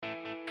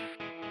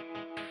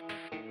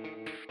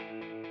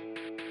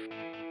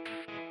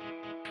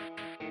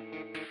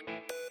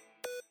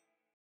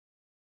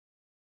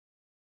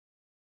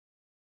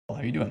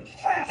How are you doing?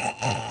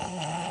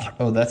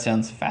 Oh, that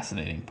sounds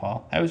fascinating,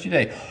 Paul. How was your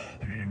day?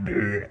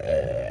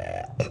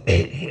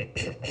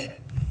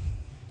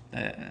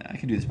 I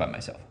can do this by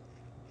myself.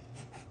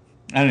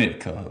 I don't need a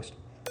co-host.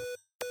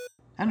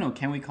 I don't know.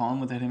 Can we call him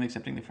without him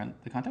accepting the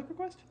contact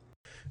request?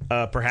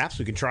 Perhaps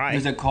we could try.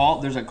 There's a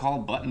call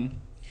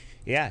button.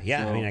 Yeah.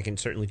 So, I mean, I can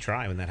certainly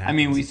try when that happens. I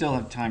mean, we still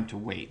have time to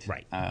wait.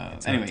 Right.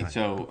 Anyway,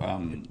 so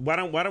why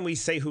don't we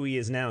say who he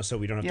is now, so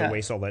we don't have to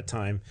waste all that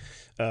time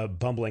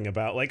bumbling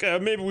about like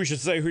maybe we should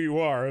say who you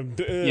are.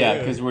 Yeah,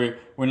 because we're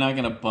not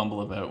gonna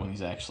bumble about when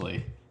he's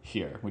actually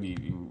here. What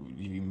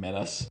you met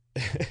us?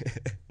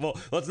 Well,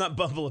 let's not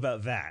bumble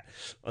about that.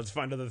 Let's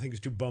find other things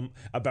to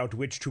about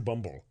which to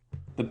bumble.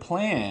 The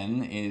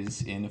plan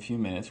is in a few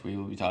minutes we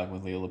will be talking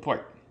with Leo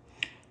Laporte.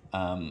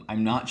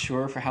 I'm not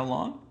sure for how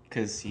long,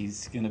 because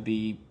he's going to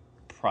be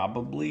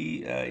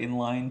probably in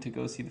line to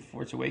go see The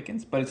Force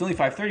Awakens. But it's only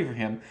 5:30 for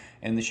him,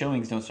 and the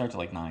showings don't start till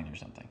like 9 or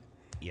something.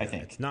 Yeah, I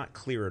think. It's not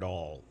clear at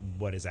all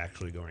what is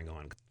actually going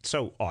on.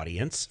 So,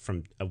 audience,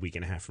 from a week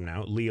and a half from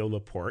now, Leo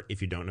Laporte,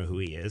 if you don't know who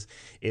he is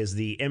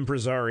the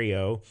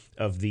impresario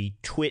of the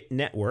Twit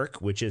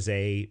Network, which is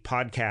a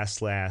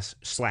podcast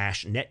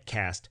slash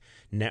netcast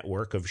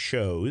network of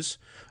shows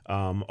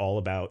all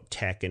about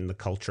tech and the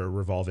culture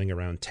revolving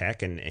around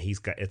tech. And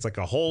it's like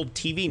a whole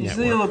TV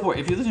network. Leo Laporte.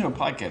 If you listen to a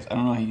podcast, I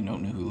don't know how you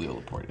don't know who Leo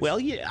Laporte is. Well,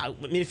 yeah, I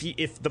mean,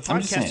 if the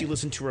podcasts you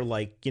listen to are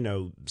like,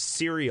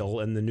 Serial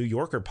and the New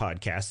Yorker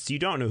podcasts, you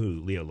don't know who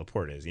Leo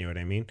Laporte is. You know what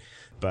I mean?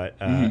 But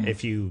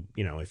if you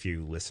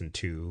listen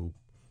to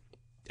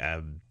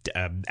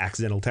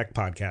Accidental Tech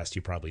podcast,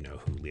 you probably know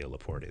who Leo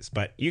Laporte is.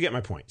 But you get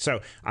my point.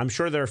 So I'm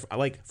sure there are,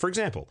 like, for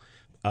example,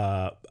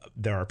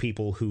 there are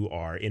people who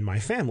are in my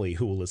family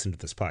who will listen to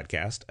this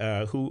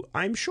podcast who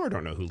I'm sure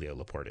don't know who Leo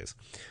Laporte is.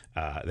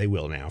 They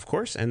will now, of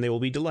course, and they will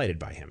be delighted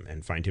by him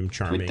and find him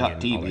charming and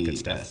all that good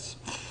stuff.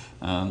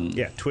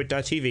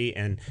 Twit.tv,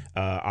 and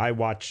I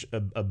watch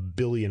a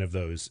billion of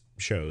those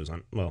shows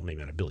well, maybe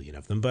not a billion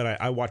of them,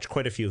 but I watch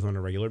quite a few of them on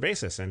a regular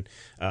basis, and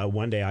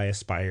one day I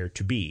aspire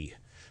to be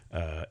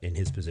in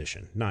his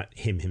position. Not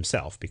him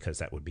himself, because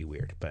that would be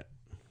weird, but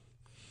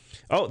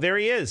oh, there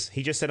he is.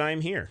 He just said, "I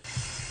am here."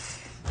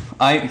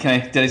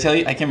 Did I tell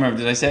you? I can't remember.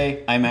 Did I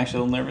say I'm actually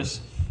a little nervous?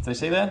 Did I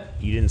say that?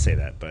 You didn't say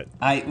that, but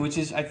I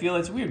feel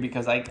it's weird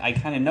because I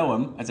kind of know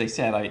him. As I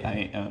said,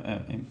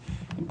 I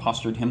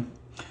impostered him.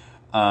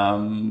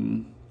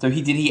 So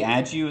he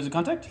add you as a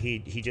contact? He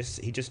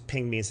just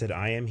pinged me and said,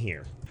 "I am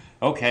here."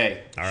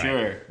 Okay, all right.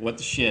 Sure. What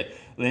the shit?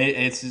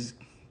 It's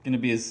going to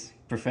be as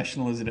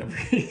professional as it ever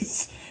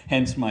is.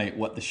 Hence my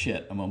 "what the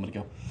shit" a moment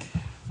ago.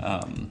 All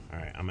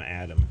right, I'm gonna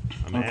add him.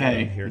 Add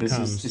him. Here it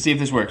comes. Let's see if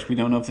this works. We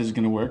don't know if this is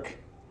going to work.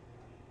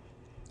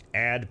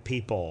 Add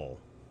people.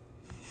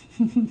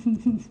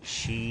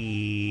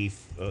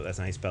 Chief. Oh, that's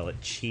how you spell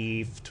it.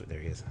 Chief. There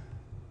he is.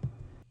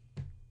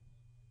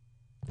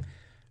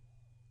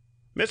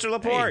 Mr.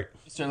 Laporte.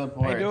 Hey, Mr.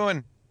 Laporte. How you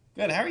doing?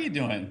 Good. How are you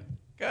doing?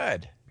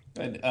 Good.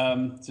 Good.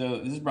 So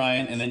this is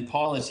Brian, and then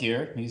Paul is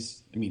here.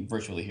 He's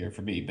virtually here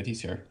for me, but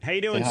he's here. How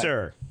you doing,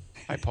 sir?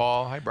 Hi,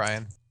 Paul. Hi,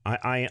 Brian.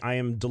 I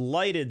am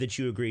delighted that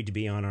you agreed to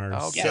be on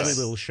our silly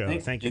little show.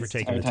 Thank you for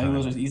taking the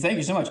time. Thank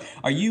you so much.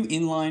 Are you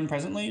in line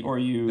presently, or are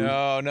you?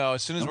 No.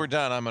 As soon as we're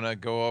done, I'm gonna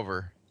go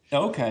over.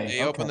 Okay.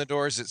 They open the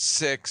doors at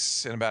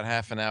 6 in about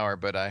half an hour,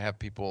 but I have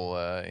people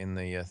in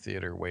the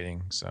theater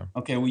waiting. So.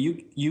 Okay. Well,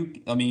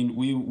 I mean,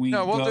 we.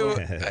 No, we'll do.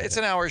 It's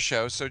an hour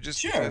show, so just.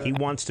 Sure. He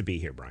wants to be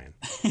here, Brian.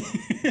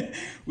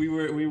 we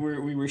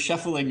were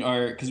shuffling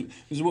because this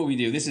is what we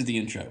do. This is the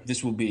intro.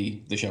 This will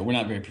be the show. We're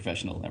not very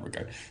professional in that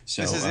regard.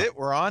 So this is it.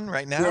 We're on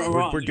right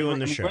now. We're doing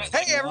the show.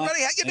 Hey,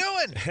 everybody, how you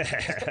doing?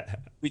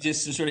 We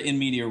just sort of in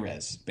media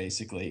res,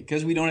 basically,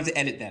 because we don't have to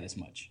edit that as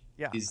much.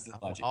 Yeah, is the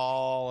logic.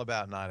 All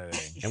about not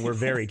editing. And we're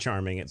very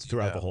charming. It's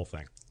throughout the whole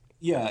thing.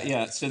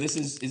 Yeah. So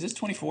is this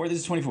 24? This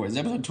is 24. This is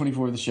episode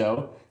 24 of the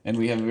show, and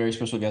we have a very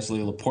special guest,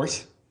 Leo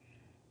Laporte,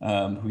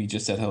 who he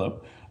just said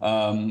hello.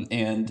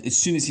 And as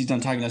soon as he's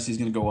done talking to us, he's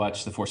going to go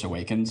watch The Force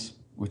Awakens,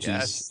 which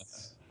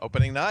is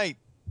opening night.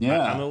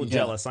 Yeah, I'm a little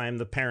jealous. I am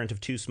the parent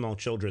of 2 small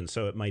children,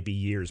 so it might be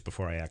years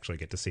before I actually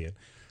get to see it.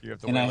 You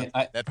have to wait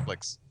like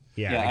Netflix.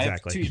 Yeah, exactly. I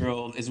have a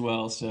 2-year-old as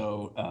well,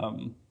 so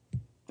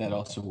that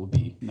also will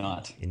be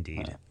not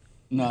indeed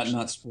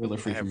not spoiler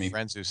free for me. I have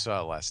friends who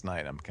saw it last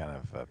night. I'm kind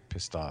of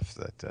pissed off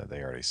that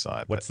they already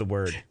saw it. What's the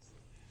word?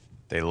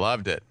 They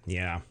loved it.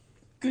 Yeah.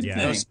 Good thing.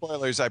 No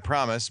spoilers, I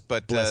promise.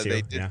 But they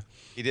did. Yeah.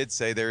 He did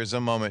say there is a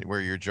moment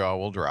where your jaw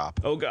will drop.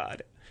 Oh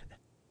God.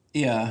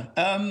 Yeah.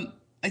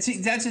 I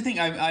think that's the thing.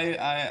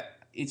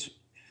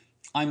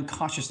 I'm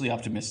cautiously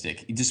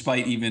optimistic,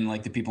 despite even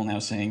like the people now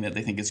saying that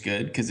they think it's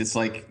good, because it's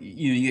like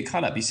you get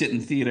caught up. You sit in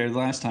theater the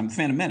last time,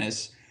 Phantom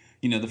Menace.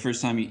 The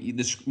first time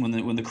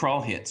when the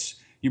crawl hits,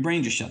 your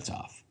brain just shuts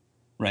off,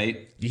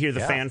 right? You hear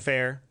the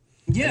fanfare.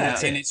 Yeah,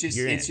 and it's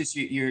just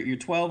you're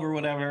 12 or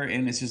whatever,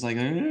 and it's just like,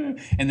 and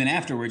then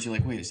afterwards you're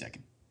like, wait a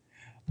second,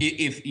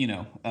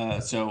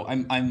 so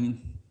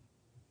I'm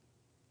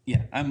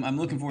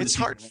looking forward. It's to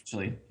hard,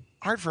 actually.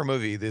 Hard for a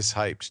movie this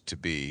hyped to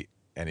be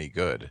any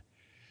good.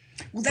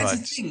 Well, that's the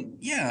But thing.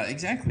 Yeah,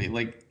 exactly.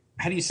 Like,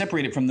 how do you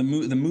separate it from the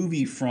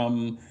movie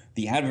from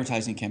the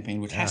advertising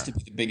campaign, which has yeah, to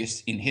be the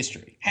biggest in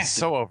history? it's Has to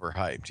so be.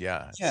 overhyped.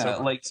 Yeah, it's so Yeah,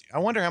 like, crazy. I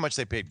wonder how much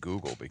they paid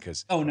Google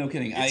because oh, no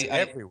kidding. it's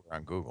everywhere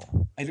on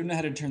Google. I don't know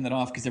how to turn that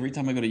off because every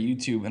time I go to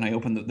YouTube and I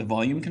open the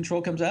volume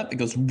control comes up, it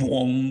goes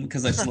boom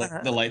because I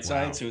select the light Wow.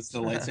 side, so it's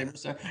the lightsaber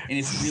side, and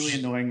it's really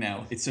annoying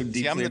now. It's so deep.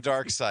 See, I'm the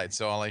dark side,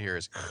 so all I hear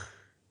is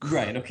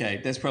Right.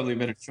 Okay, that's probably a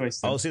better choice.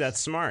 Oh, see, that's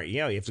smart.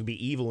 Yeah, you have to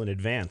be evil in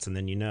advance, and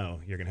then you're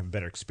going to have a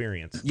better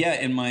experience. Yeah,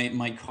 and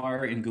my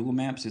car in Google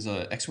Maps is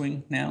a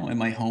X-wing now, and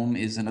my home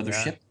is another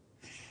ship.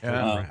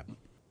 yeah.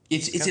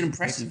 It's an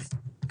impressive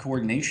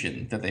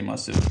coordination that they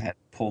must have had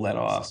to pull that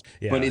off.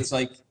 Yeah. But it's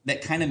like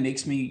that kind of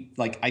makes me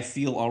like I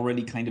feel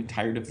already kind of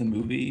tired of the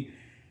movie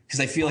because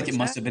I feel like it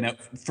must have been out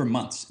for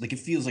months. Like it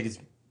feels like it's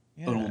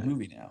an old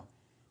movie now.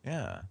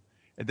 Yeah.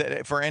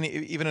 For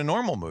even a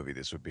normal movie,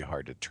 this would be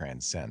hard to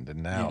transcend.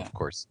 And now, of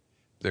course,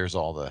 there's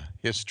all the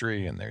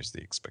history and there's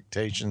the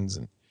expectations.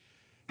 And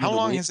how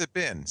long has it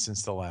been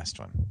since the last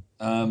one?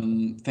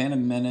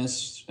 Phantom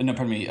Menace. No,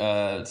 pardon me.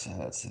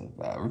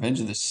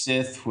 Revenge of the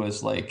Sith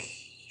was like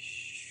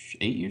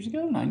 8 years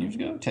ago, 9 years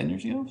ago, 10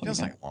 years ago.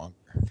 Feels like longer.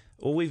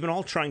 Well, we've been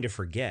all trying to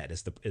forget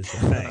is the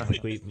thing.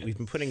 Like we've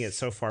been putting it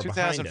so far behind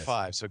us.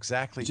 2005, so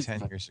exactly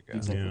 10 years ago.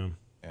 Exactly.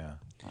 Yeah.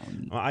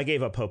 Well, I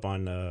gave up hope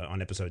on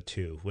episode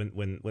 2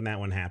 when that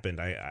one happened.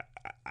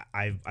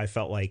 I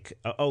felt like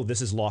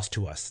this is lost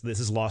to us. This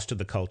is lost to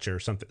the culture.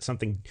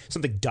 Something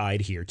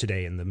died here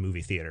today in the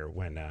movie theater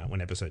when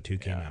episode 2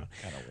 came out.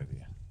 Kind of with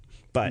you.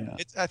 But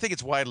I think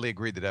it's widely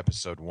agreed that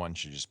episode 1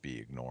 should just be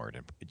ignored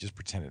and just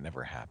pretend it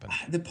never happened.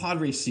 The pod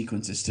race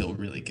sequence is still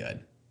really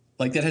good.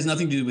 Like that has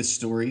nothing to do with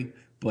story,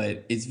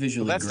 but it's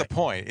visually. Well, that's great. the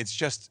point. It's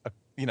just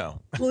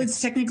Well,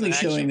 it's technically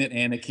showing that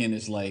Anakin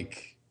is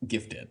like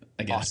gifted,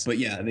 I guess. Awesome. But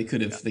yeah, they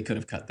could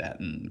have cut that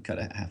and cut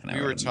a half an hour.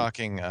 We were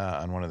talking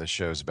on one of the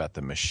shows about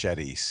the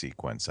machete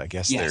sequence. I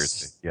guess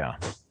there's 4,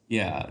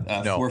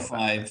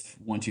 5,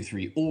 1, 2,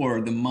 3,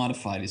 or the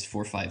modified is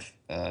 4, 5.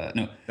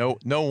 no Sorry,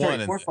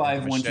 one 4,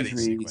 5, 1, 2, 3,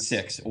 sequence.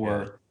 6,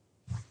 or.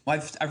 Well,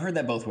 I've heard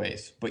that both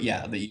ways, but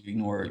yeah, that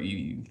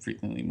you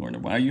frequently ignore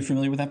number one. Are you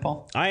familiar with that,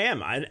 Paul? I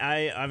am.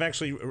 I've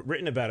actually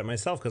written about it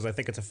myself because I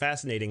think it's a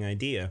fascinating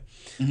idea.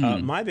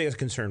 My biggest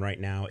concern right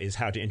now is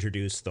how to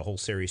introduce the whole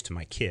series to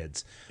my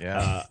kids.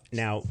 Yeah.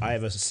 Now, I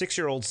have a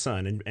 6-year-old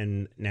son,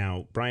 and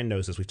now Brian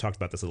knows this. We've talked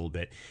about this a little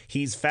bit.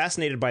 He's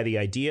fascinated by the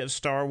idea of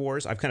Star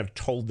Wars. I've kind of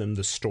told them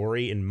the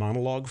story in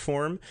monologue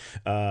form.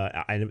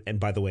 And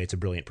by the way, it's a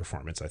brilliant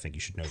performance. I think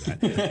you should know that.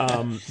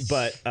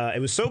 But it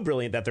was so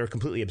brilliant that they're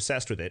completely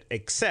obsessed with it,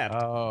 except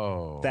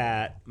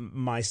that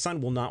my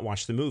son will not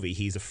watch the movie.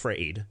 He's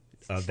afraid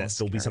that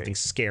there'll be something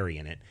scary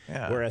in it.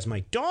 Yeah. Whereas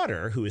my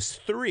daughter, who is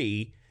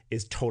 3,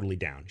 is totally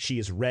down. She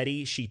is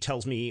ready. She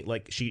tells me,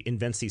 like, she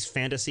invents these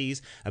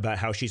fantasies about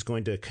how she's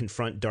going to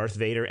confront Darth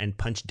Vader and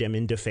punch them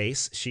into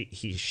face.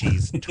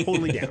 She's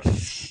totally down.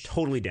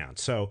 Totally down.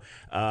 So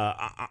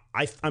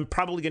I'm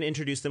probably going to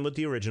introduce them with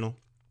the original.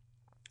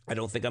 I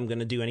don't think I'm going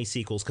to do any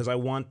sequels because I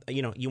want,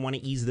 you want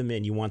to ease them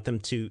in. You want them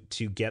to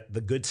get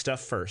the good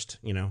stuff first,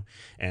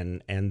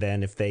 and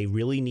then if they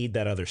really need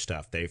that other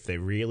stuff, if they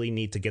really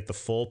need to get the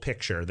full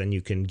picture, then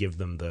you can give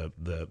them the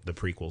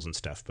prequels and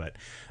stuff. But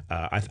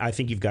I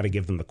think you've got to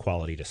give them the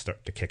quality to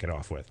start to kick it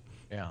off with.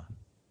 Yeah.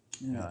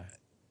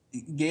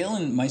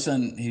 Galen, my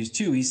son, who's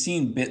 2, he's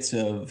seen bits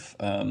of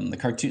some of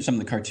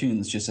the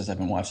cartoons just as I've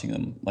been watching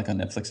them, like on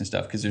Netflix and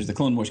stuff. Because there's the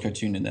Clone Wars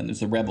cartoon, and then there's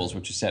the Rebels,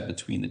 which is set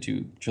between the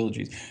 2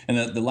 trilogies. And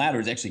the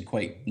latter is actually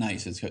quite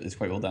nice. It's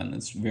quite well done.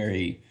 It's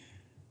very,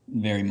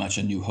 very much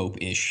a New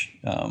Hope ish.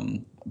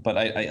 But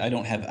I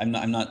don't have. I'm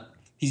not.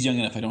 He's young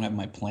enough. I don't have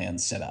my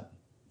plans set up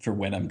for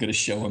when I'm going to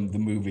show him the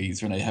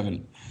movies when I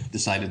haven't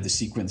decided the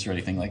sequence or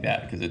anything like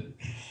that because it's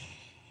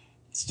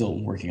still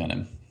working on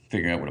him.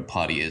 Figuring out what a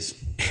potty is.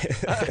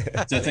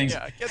 So things.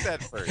 Yeah, get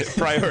that first.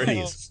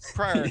 Priorities.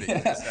 Priorities.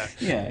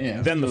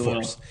 Yeah. Then the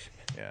Force.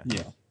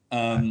 Yeah.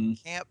 I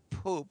can't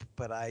poop,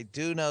 but I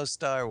do know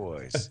Star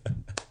Wars.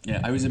 Yeah,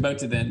 I was about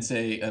to then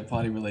say a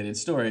potty-related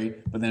story,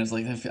 but then I was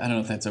like, I don't know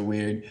if that's a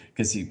weird,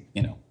 because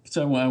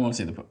so I won't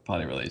say the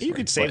potty-related story. You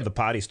could save the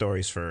potty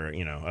stories for,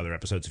 other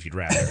episodes if you'd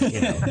rather,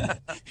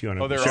 if you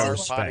want to there show are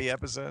respect. potty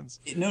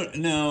episodes?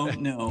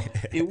 No.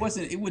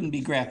 It wouldn't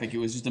be graphic. It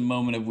was just a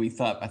moment of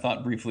I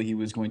thought briefly he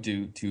was going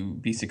to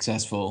be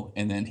successful,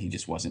 and then he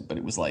just wasn't, but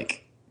it was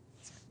like.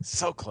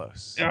 So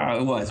close. It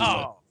was.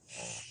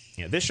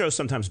 Yeah, this show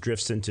sometimes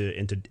drifts into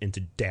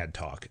dad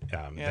talk.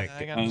 That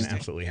can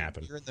absolutely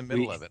happen. You're in the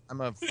middle of it.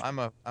 I'm a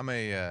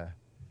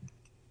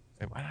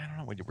I don't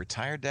know. When you're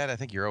retired dad, I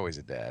think you're always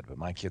a dad, but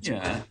my kids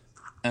are.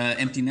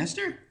 Empty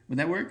nester? Would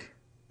that work?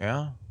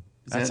 Yeah,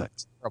 that's a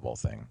terrible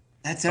thing.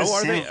 That's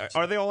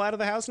are they all out of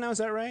the house now? Is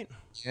that right?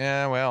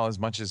 Yeah, well, as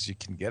much as you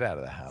can get out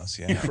of the house.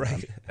 Yeah,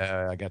 right.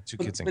 I got 2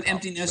 kids in college. But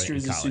empty nester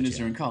is as soon as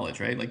they're in college,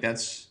 right? Like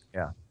that's.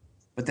 Yeah.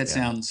 But that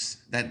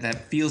sounds that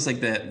feels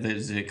like that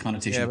there's a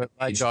connotation. Yeah, but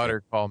my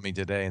daughter called me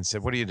today and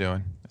said, "What are you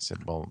doing?" I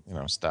said, "Well,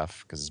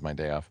 stuff because it's my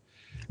day off.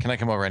 Can I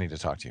come over? I need to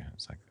talk to you."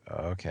 It's like,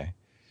 oh, okay.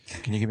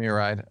 Can you give me a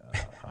ride?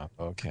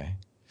 Okay.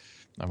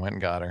 I went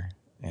and got her,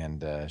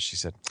 and she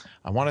said,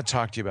 I want to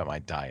talk to you about my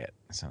diet.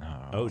 I said,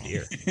 Oh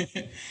dear.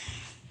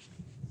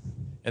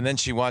 And then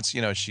she wants,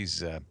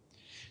 she's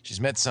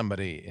met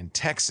somebody in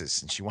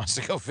Texas, and she wants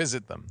to go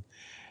visit them,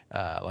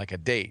 like a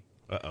date.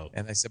 Uh-oh.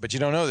 And I said, but you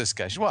don't know this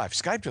guy. She said, well, I've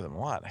Skyped with him a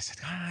lot. I said,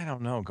 I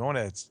don't know. Going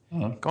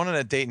on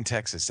a date in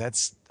Texas,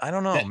 I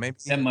don't know. Maybe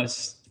that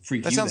must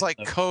freak that you sounds out, like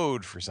though.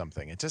 code for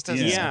something. It just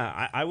doesn't.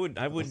 Yeah, I would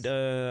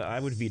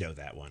veto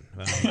that one.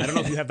 I don't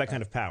know if you have that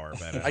kind of power,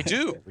 but I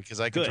do, because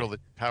I control the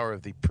power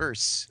of the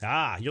purse.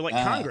 you're like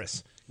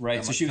Congress.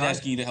 Right. So she was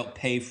asking you to help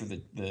pay for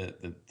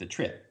the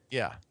trip.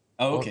 Yeah.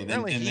 Oh, okay. Well,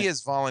 apparently he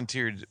has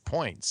volunteered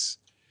points,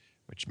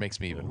 which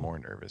makes me even more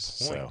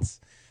nervous. Points.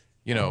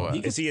 So,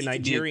 is he a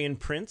Nigerian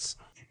prince?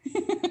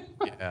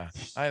 yeah,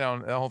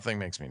 the whole thing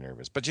makes me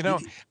nervous. But,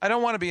 I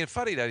don't want to be a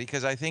fuddy-duddy,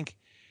 because I think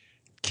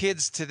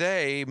kids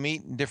today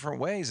meet in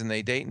different ways, and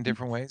they date in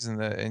different ways, and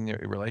the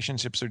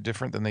relationships are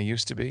different than they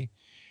used to be.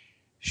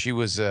 She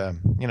was,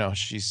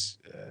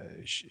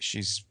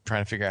 she's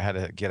trying to figure out how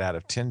to get out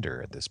of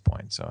Tinder at this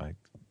point. So I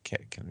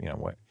can't,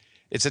 what?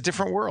 It's a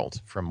different world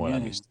from what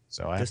I'm used to.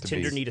 So I have to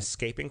Tinder need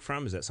escaping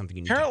from? Is that something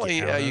you need apparently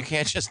to get out of? you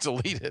can't just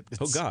delete it.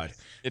 Oh God,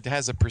 it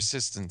has a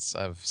persistence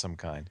of some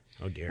kind.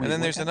 Oh dear. And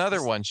then there's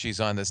another one she's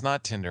on that's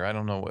not Tinder. I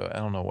don't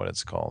know what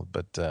it's called,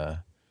 but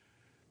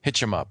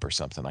Hitch 'em Up or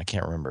something. I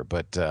can't remember,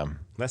 but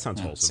that sounds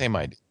wholesome. Same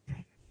idea.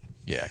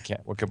 Yeah, I can't.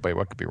 What could be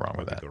wrong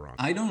with that?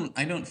 I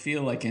don't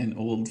feel like an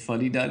old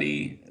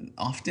fuddy-duddy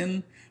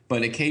often,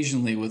 but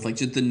occasionally with like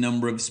just the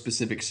number of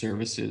specific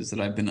services that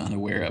I've been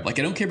unaware of. Like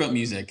I don't care about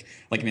music.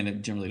 Like I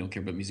generally don't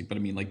care about music, but I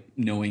mean like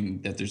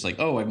knowing that there's like,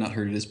 oh, I've not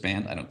heard of this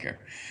band, I don't care.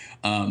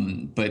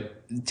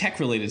 But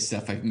tech-related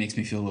stuff makes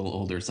me feel a little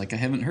older. It's like I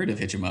haven't heard of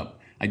Hitch 'em Up.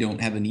 I don't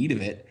have a need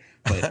of it,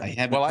 but I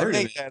haven't well, heard I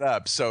of made it. that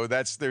up, so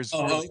there's.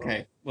 Oh, really,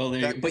 okay. Well,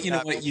 there. But you know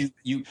what? You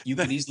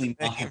could easily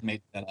not have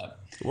made that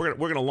up. We're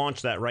gonna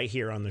launch that right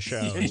here on the show.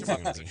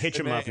 Hitch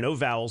 'em up, no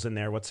vowels in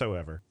there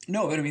whatsoever.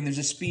 No, but I mean, there's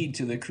a speed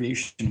to the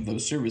creation of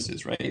those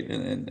services, right?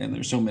 And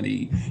there's so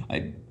many.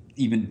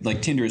 Even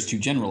like Tinder is too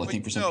general. I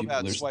think for some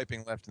people, there's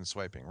swiping left and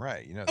swiping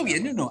right. Oh yeah,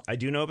 no. I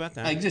do know about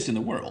that. I exist in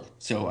the world,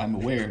 so I'm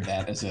aware of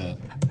that as a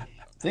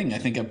thing. I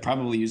think I've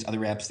probably used other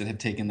apps that have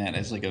taken that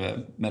as like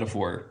a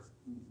metaphor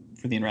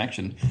for the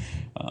interaction,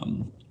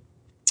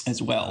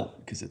 as well,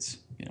 because it's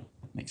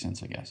makes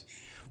sense, I guess.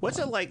 What's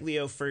it like,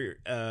 Leo, for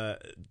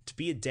to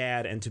be a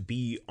dad and to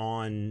be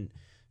on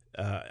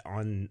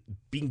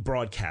being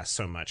broadcast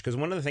so much? Because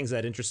one of the things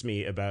that interests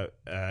me about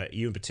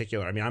you in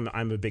particular, I mean,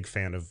 I'm a big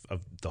fan of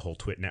the whole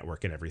Twit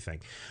network and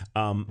everything,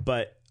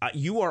 but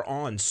you are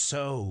on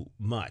so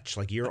much.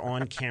 Like you're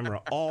on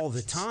camera all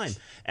the time,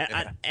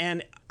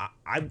 and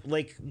I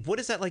like, what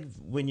is that like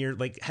when you're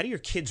like? How do your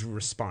kids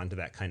respond to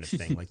that kind of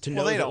thing? Like to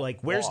know that like,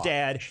 where's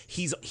Dad?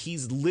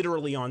 He's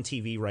literally on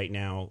TV right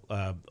now.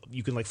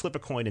 You can like flip a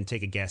coin and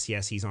take a guess.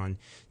 Yes, he's on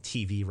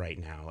TV right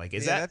now. Like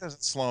that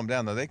doesn't slow them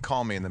down though. They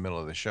call me in the middle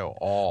of the show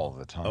all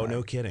the time. Oh,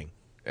 no kidding.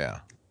 Yeah.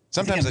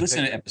 Sometimes I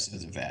listen to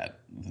episodes of that.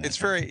 It's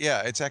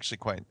it's actually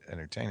quite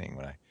entertaining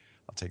when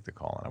I'll take the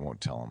call and I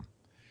won't tell them.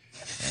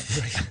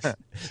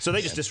 So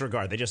they just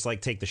disregard. They just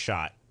like take the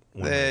shot.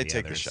 They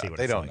take the shot.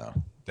 They don't know.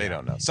 They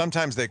don't know.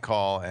 Sometimes they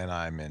call and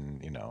I'm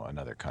in,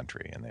 another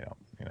country and they don't,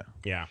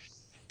 Yeah.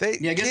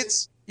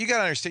 Kids, you got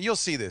to understand, you'll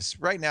see this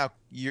right now.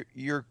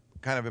 You're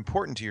kind of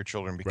important to your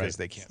children because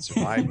they can't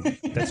survive.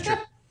 That's true.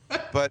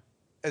 But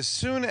as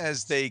soon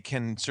as they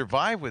can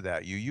survive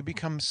without you, you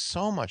become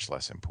so much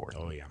less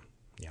important. Oh yeah.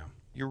 Yeah.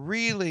 You're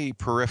really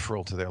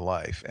peripheral to their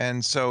life.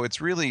 And so it's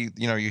really,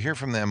 you hear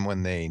from them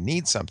when they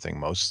need something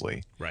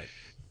mostly. Right.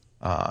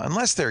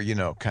 Unless they're,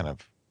 kind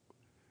of,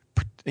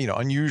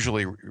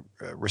 unusually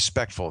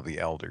respectful of the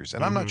elders.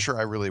 And I'm not sure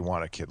I really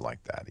want a kid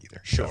like that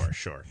either. Sure.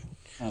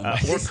 Or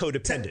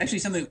codependent. Actually,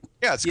 something.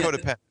 Yeah, it's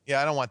codependent.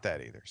 Yeah, I don't want that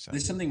either. So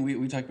there's something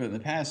we talked about in the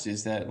past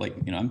is that, like,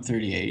 I'm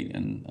 38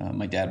 and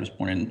my dad was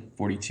born in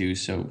 42,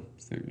 so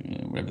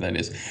whatever that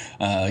is,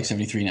 like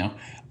 73 now.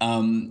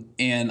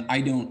 And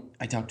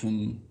I talk to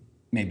him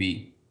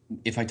maybe,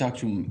 if I talk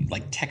to him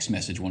like text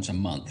message once a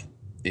month,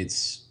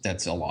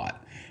 that's a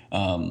lot.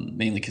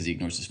 Mainly because he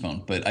ignores his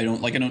phone, but I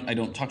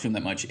don't talk to him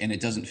that much, and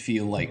it doesn't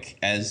feel like,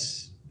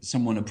 as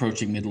someone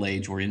approaching middle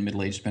age or in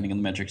middle age, depending on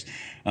the metrics,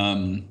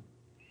 I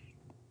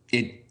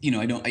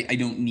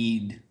don't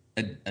need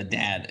a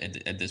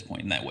dad at this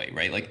point in that way,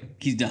 right? Like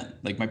he's done.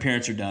 Like my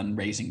parents are done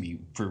raising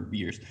me for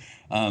years.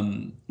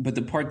 But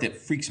the part that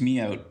freaks me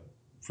out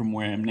from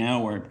where I am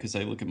now, because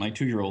I look at my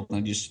 2-year-old and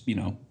I'm just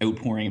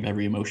outpouring of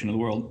every emotion of the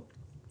world,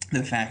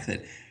 the fact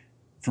that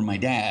for my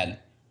dad,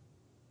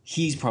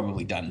 he's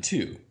probably done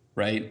too.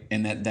 Right.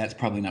 And that's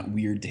probably not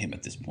weird to him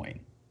at this point.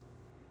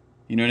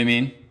 You know what I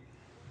mean?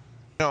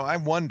 No, I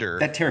wonder.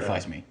 That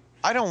terrifies me.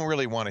 I don't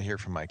really want to hear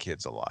from my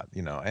kids a lot,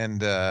 and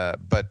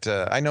but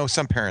I know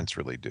some parents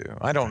really do.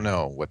 I don't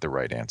know what the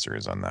right answer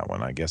is on that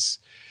one. I guess,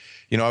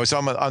 I was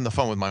on the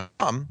phone with my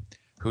mom,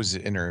 who's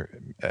in her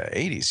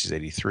 80s. She's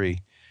 83.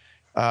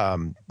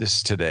 This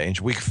is today. And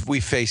we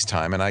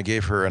FaceTime, and I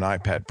gave her an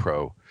iPad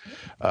Pro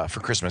for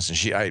Christmas,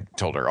 and I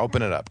told her,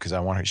 open it up because I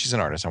want her. She's an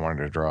artist. I wanted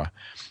her to draw,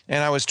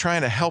 and I was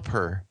trying to help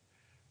her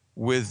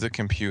with the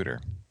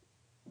computer,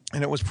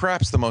 and it was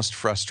perhaps the most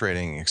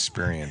frustrating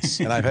experience,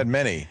 and I've had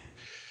many,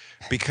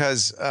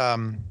 because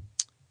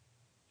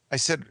I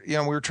said,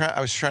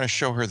 I was trying to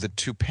show her the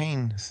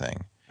two-pane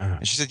thing,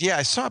 and she said, yeah,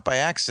 I saw it by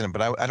accident,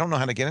 but I don't know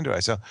how to get into it. I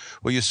said,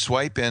 well, you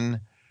swipe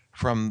in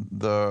from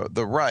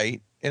the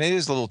right. And it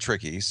is a little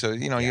tricky, so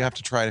you have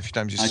to try it a few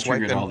times. You swipe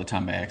trigger it in all the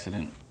time by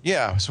accident.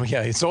 Yeah, so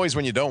it's always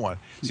when you don't want.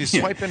 So you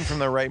swipe in from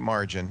the right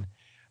margin,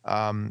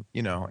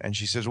 And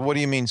she says, well, "What do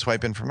you mean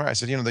swipe in from right?" I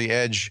said, the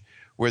edge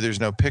where there's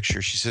no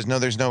picture. She says, "No,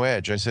 there's no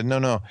edge." I said,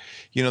 "No,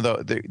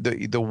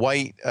 the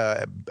white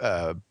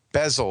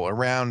bezel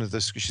around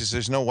the." She says,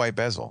 "There's no white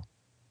bezel."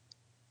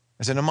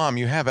 I said, "No, Mom,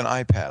 you have an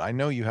iPad. I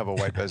know you have a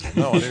white bezel."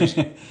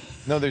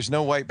 There's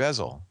no white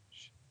bezel.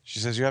 She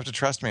says, "You have to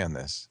trust me on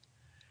this."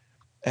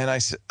 And I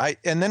said,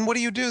 and then what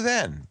do you do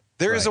then?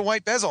 There is a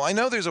white bezel. I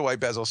know there's a white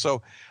bezel.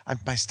 So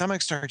my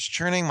stomach starts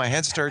churning. My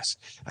head starts,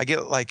 I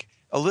get like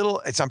a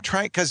little, I'm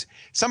trying, because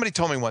somebody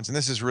told me once, and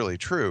this is really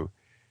true,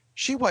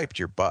 she wiped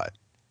your butt.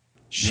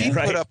 She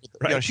put up,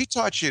 she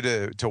taught you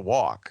to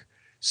walk.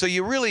 So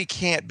you really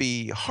can't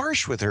be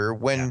harsh with her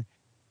when,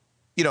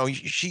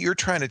 you're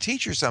trying to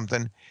teach her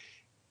something.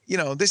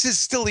 This is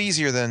still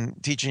easier than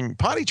teaching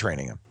potty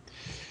training him.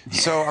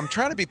 So I'm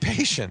trying to be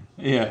patient.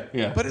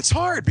 Yeah. But it's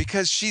hard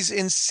because she's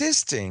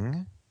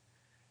insisting,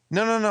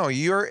 no,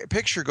 your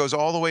picture goes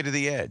all the way to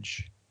the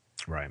edge.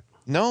 Right.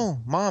 No,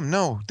 Mom,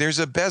 no. There's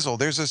a bezel.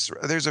 There's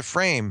a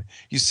frame.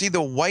 You see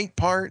the white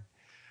part?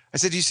 I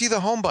said, "Do you see the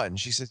home button?"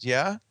 She said,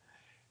 "Yeah."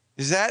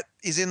 Is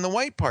in the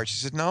white part? She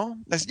said, "No."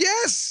 I said,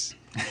 "Yes,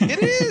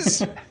 it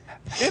is.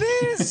 It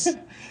is.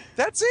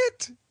 That's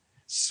it.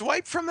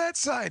 Swipe from that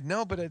side."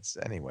 No, but it's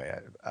anyway.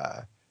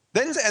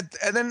 Then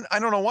I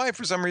don't know why,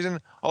 for some reason,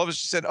 all of us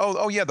said,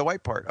 "Oh yeah, the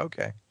white part."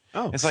 Okay.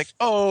 Oh, it's like,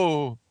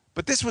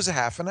 but this was a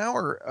half an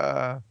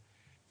hour.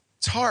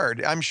 It's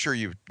hard. I'm sure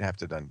you have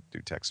to do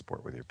tech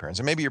support with your parents,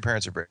 and maybe your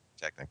parents are very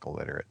technical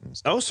literate and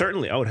stuff. Oh,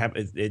 certainly.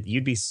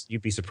 You'd be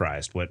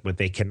surprised what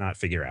they cannot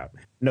figure out.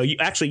 No, you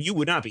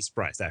would not be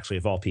surprised. Actually,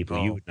 of all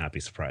people, you would not be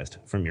surprised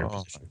from your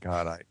position. Oh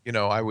my God,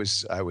 I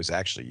was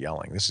actually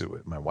yelling. This is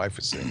what my wife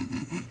was saying.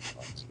 I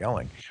was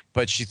yelling,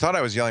 but she thought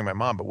I was yelling at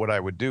my mom. But what I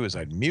would do is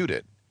I'd mute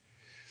it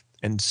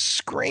and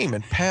scream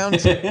and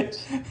pound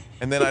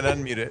and then I'd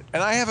unmute it.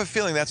 And I have a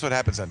feeling that's what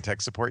happens on tech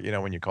support,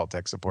 when you call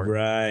tech support.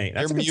 Right.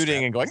 They're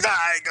muting and going,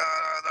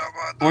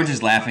 or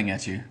just laughing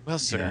at you. Well,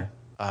 sir.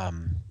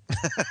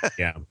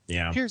 Yeah.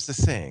 Here's the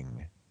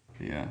thing.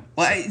 Yeah.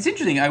 Well, it's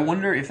interesting. I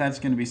wonder if that's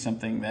going to be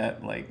something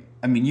that,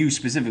 you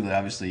specifically,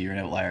 obviously, you're an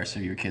outlier, so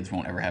your kids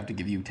won't ever have to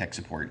give you tech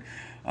support.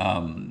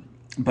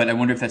 But I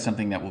wonder if that's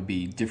something that will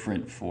be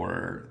different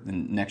for the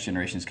next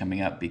generations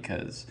coming up,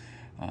 because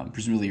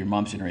presumably your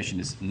mom's generation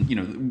is,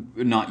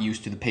 not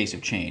used to the pace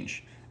of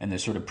change and the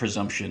sort of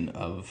presumption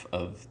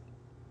of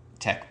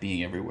tech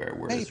being everywhere.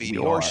 Whereas maybe,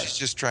 or she's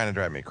just trying to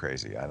drive me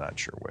crazy. I'm not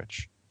sure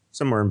which.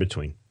 Somewhere in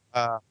between.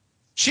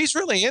 She's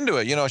really into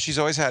it.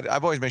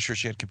 I've always made sure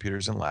she had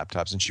computers and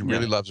laptops, and she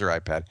really loves her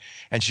iPad.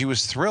 And she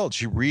was thrilled.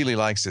 She really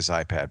likes this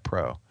iPad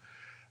Pro.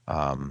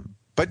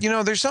 But,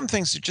 there's some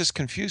things that just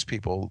confuse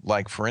people.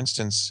 Like, for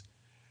instance,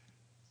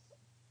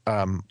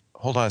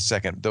 hold on a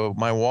second.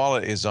 My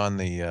wallet is on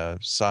the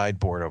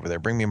sideboard over there.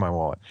 Bring me my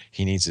wallet.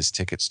 He needs his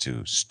tickets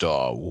to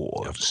Star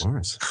Wars.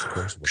 Of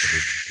course.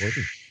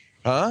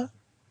 Huh?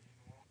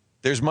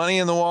 There's money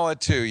in the wallet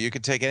too. You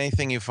could take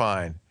anything you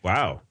find.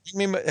 Wow.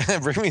 Bring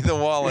me the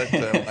wallet,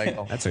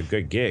 Michael. That's a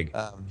good gig.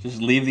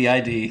 Just leave the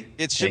ID.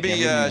 It should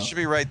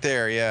be right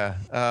there. Yeah.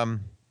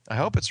 I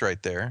hope it's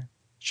right there.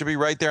 Should be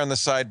right there on the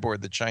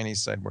sideboard, the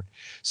Chinese sideboard.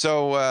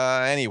 So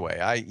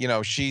anyway,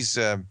 she's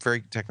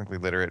very technically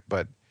literate,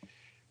 but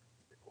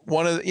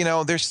one of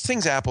there's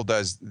things Apple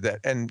does that,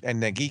 and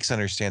the geeks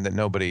understand that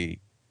nobody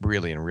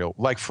really in real,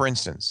 like, for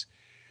instance,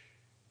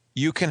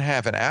 you can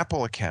have an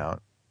Apple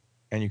account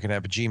and you can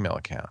have a Gmail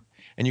account,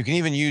 and you can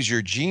even use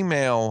your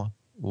Gmail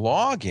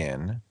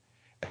login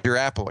as your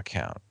Apple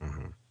account.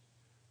 Mm-hmm.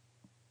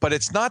 But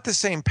it's not the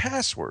same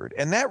password,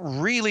 and that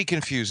really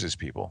confuses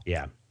people.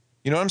 Yeah.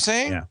 You know what I'm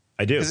saying? Yeah,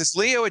 I do. Because it's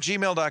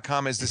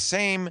leo@gmail.com is the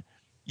same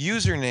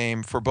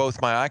username for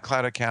both my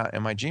iCloud account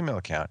and my Gmail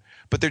account,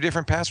 but they're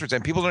different passwords,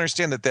 and people don't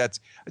understand that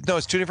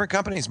it's two different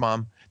companies,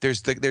 Mom.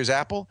 There's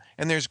Apple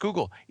and there's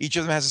Google. Each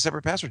of them has a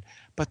separate password,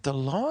 but the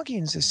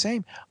login's the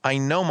same. I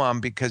know,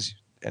 Mom,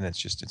 and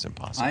it's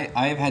impossible.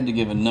 I've had to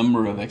give a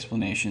number of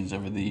explanations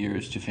over the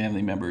years to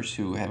family members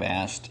who have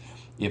asked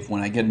if,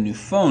 when I get a new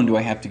phone, do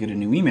I have to get a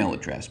new email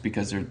address,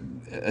 because they're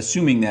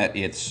assuming that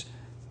it's,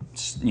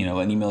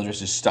 an email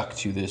address is stuck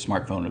to the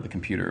smartphone or the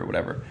computer or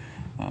whatever.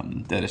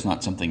 That it's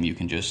not something you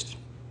can just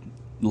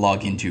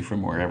log into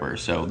from wherever.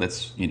 So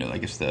that's, I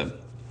guess I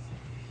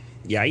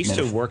used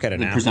to work at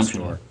an Apple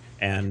store,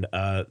 and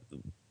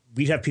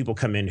we'd have people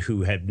come in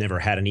who had never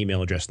had an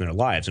email address in their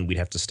lives, and we'd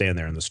have to stand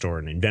there in the store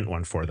and invent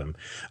one for them,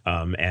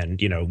 and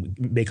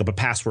make up a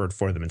password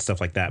for them and stuff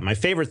like that. My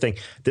favorite thing,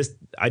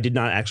 I did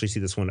not actually see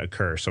this one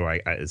occur, so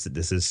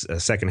this is a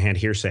secondhand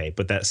hearsay,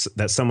 but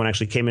that someone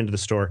actually came into the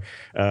store,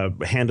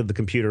 handed the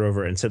computer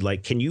over, and said,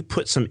 like, "Can you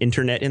put some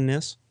internet in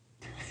this?"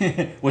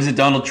 Was it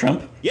Donald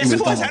Trump? Yes, it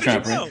was. Donald How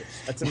Trump, did you know? right?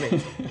 That's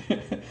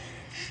amazing.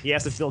 He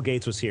asked if Bill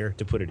Gates was here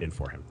to put it in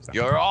for him. So.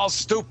 You're all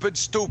stupid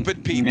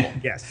people.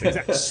 Yes,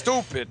 exactly.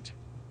 Stupid.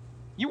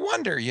 You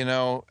wonder,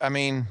 I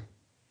mean,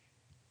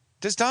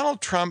 does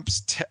Donald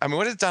Trump's,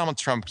 what does Donald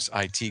Trump's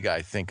IT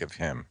guy think of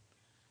him?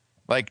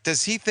 Like,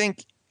 does he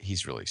think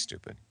he's really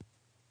stupid?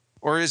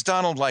 Or is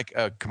Donald like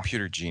a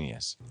computer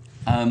genius?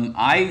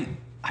 I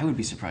would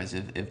be surprised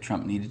if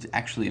Trump needed to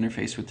actually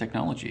interface with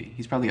technology.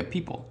 He's probably got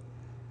people.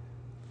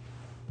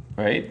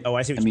 Right? Oh,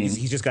 I see.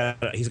 He's got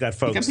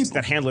folks. He's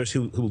got handlers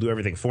who will do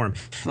everything for him,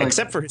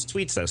 except for his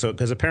tweets, though. So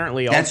because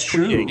apparently all that's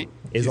true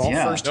is all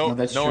first.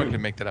 No one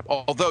can make that up.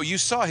 Although you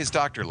saw his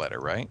doctor letter,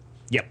 right?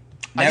 Yep.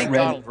 I think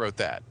Donald wrote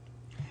that.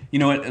 You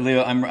know what,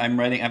 Leo? I'm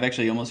writing. I've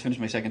actually almost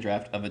finished my second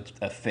draft of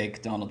a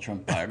fake Donald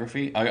Trump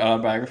biography,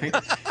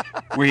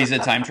 where he's a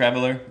time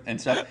traveler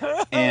and stuff.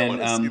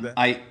 And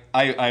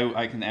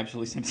I can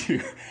absolutely send it to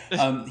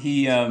you.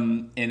 He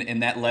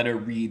and that letter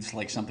reads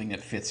like something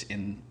that fits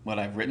in what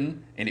I've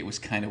written, and it was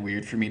kind of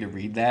weird for me to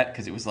read that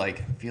because it was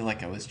like I feel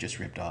like I was just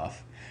ripped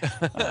off.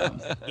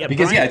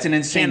 Because Brian it's an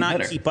insane cannot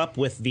letter. keep up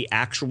with the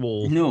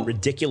actual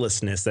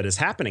ridiculousness that is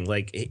happening.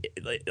 Like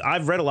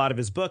I've read a lot of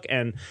his book,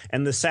 and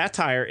the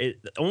satire,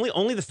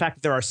 only the fact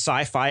that there are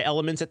sci-fi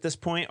elements at this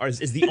point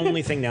is the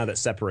only thing now that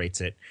separates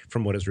it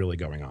from what is really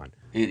going on.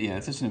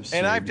 It's just an absurd.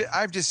 And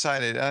I've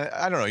decided,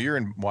 I don't know, you're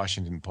in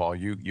Washington, Paul.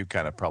 You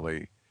kind of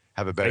probably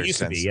have a better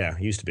sense.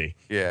 Used to be.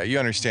 Yeah, you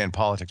understand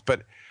politics,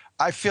 but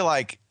I feel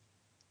like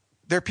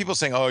there are people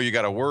saying, "Oh, you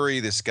got to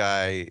worry. This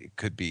guy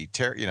could be,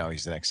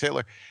 he's the next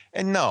Hitler."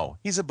 And no,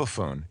 he's a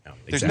buffoon. No,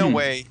 exactly. There's no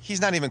way. He's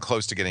not even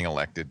close to getting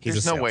elected.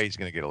 There's no way he's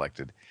going to get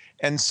elected.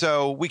 And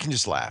so we can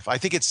just laugh. I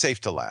think it's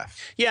safe to laugh.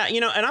 Yeah,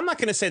 and I'm not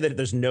going to say that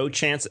there's no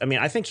chance. I mean,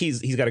 I think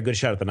he's got a good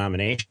shot at the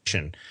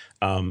nomination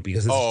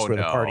because this is where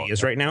the party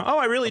is right now. Oh,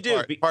 I really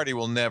do. The party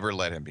will never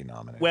let him be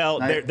nominated. Well,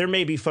 there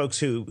may be folks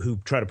who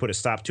try to put a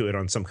stop to it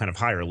on some kind of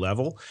higher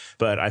level,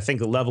 but I think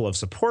the level of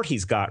support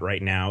he's got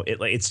right now,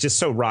 it's just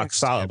so rock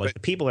solid. Like the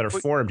people that are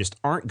for him just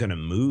aren't going to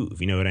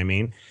move. You know what I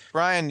mean?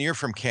 Brian, you're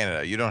from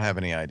Canada. You don't have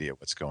any idea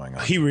what's going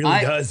on. He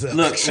really does.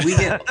 Look, we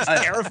get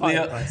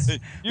terrifying.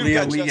 You've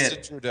got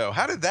Justin Trudeau.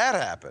 How did that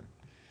happen?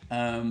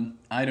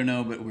 I don't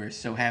know, but we're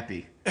so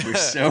happy. We're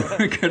so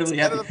incredibly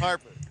happy.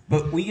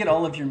 But we get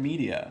all of your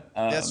media.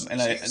 Yes, and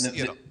no.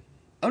 So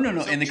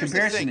and the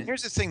comparison.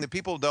 Here's the thing that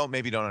people don't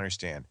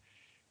understand.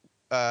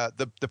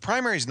 The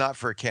primary is not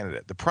for a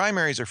candidate. The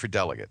primaries are for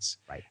delegates.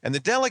 Right. And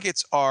the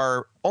delegates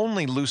are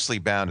only loosely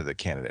bound to the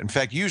candidate. In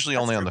fact, usually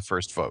only on the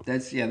first vote.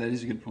 That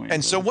is a good point.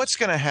 And so what's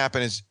going to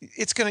happen is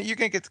you're going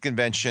to get the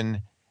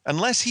convention.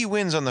 Unless he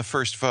wins on the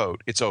first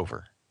vote, it's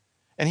over.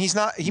 And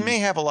he may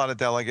have a lot of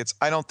delegates.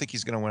 I don't think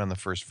he's going to win on the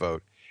first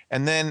vote.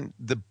 And then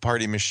the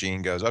party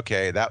machine goes,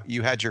 okay, that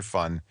you had your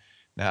fun.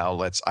 Now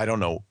I don't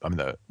know. I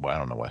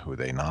don't know who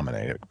they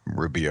nominated,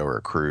 Rubio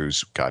or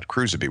Cruz. God,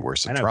 Cruz would be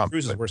worse than Trump.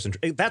 Cruz is worse than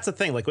Trump. That's the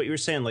thing. Like what you were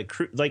saying,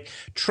 like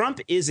Trump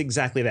is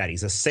exactly that.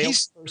 He's a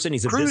salesperson.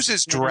 Cruz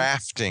is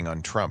drafting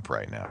on Trump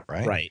right now,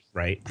 right?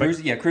 Right. Cruz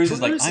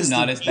is like, I'm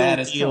not as bad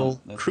as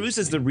Trump. Cruz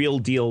is the real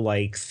deal,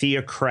 like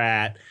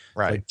theocrat.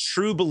 Right. Like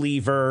true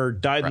believer,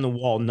 died in the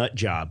wool nut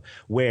job.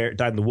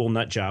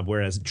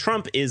 Whereas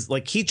Trump is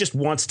like he just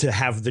wants to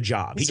have the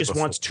job. He just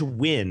wants to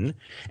win,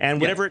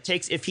 and whatever it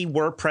takes. If he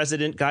were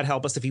president, God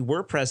help us, if he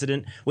were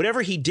president,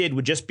 whatever he did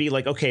would just be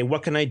like, okay,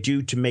 what can I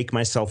do to make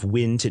myself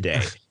win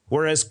today?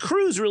 Whereas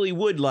Cruz really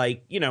would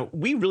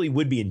we really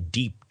would be in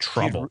deep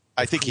trouble.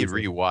 I think he'd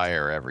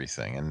rewire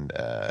everything, and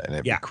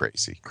it'd be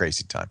crazy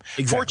time.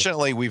 Exactly.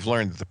 Fortunately, we've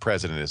learned that the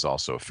president is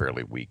also a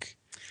fairly weak.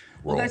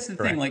 Well, that's the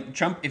thing. Like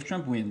Trump, if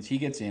Trump wins, he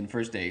gets in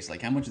first day. He's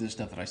like, "How much of this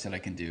stuff that I said I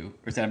can do,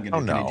 or said I'm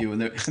going to can I do?"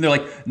 And they're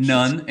like,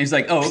 "None." And he's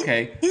like, "Oh,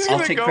 okay." He's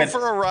going to go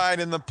for a ride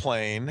in the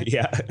plane.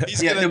 Yeah.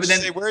 He's going to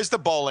say, "Where's the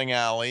bowling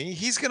alley?"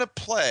 He's going to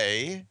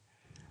play.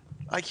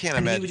 I can't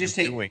imagine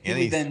doing anything.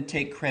 He would then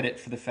take credit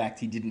for the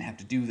fact he didn't have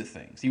to do the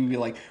things. He would be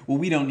like, "Well,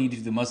 we don't need to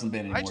do the Muslim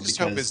ban anymore." I just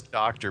hope his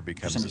doctor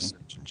becomes a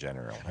surgeon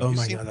general. Oh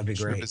my God, that'd be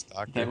great.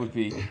 That would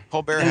be.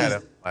 Colbert had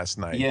him last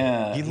night.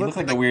 Yeah, he looked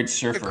like a weird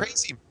surfer.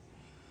 Crazy.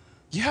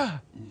 Yeah.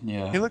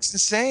 He looks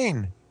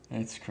insane.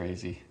 It's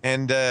crazy.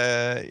 And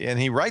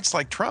he writes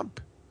like Trump.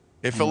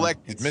 If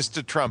elected,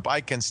 Mr. Trump, I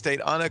can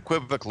state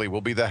unequivocally will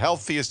be the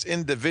healthiest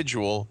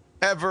individual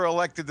ever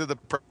elected to the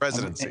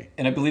presidency.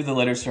 And I believe the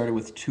letter started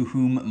with "To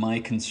whom my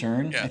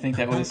concern." Yeah. I think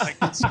that was my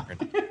concern.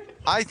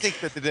 I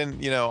think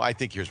that I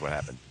think here's what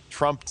happened.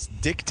 Trump's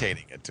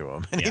dictating it to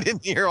him, and he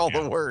didn't hear all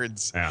the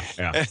words. Yeah.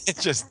 And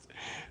it's just.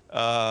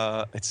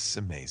 It's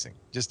amazing.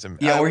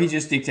 Or he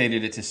just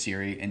dictated it to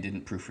Siri and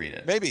didn't proofread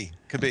it. Maybe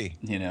could be.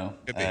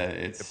 Could be.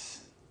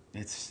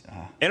 It's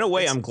in a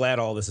way, I'm glad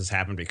all this has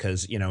happened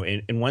because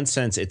in one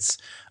sense, it's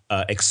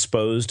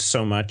exposed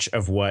so much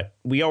of what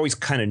we always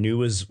kind of knew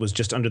was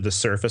just under the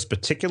surface,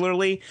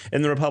 particularly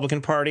in the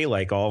Republican Party,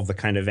 like all of the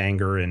kind of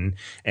anger and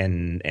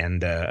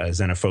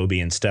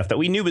xenophobia and stuff that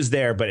we knew was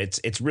there, but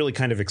it's really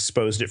kind of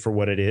exposed it for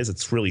what it is.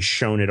 It's really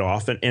shown it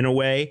off in a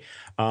way.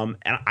 And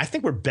I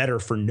think we're better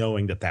for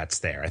knowing that that's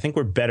there. I think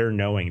we're better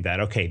knowing that,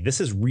 okay,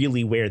 this is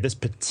really where this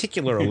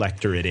particular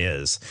electorate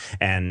is.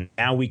 And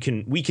now we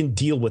can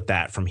deal with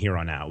that from here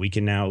on out. We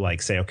can now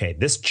like say, okay,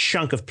 this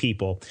chunk of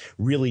people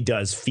really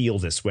does feel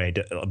this way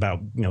about,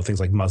 things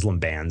like Muslim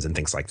bans and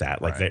things like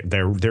that. Like Right.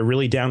 they're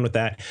really down with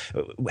that.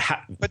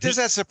 But does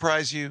that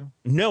surprise you?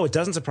 No, it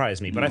doesn't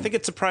surprise me. But I think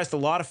it surprised a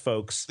lot of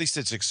folks. At least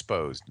it's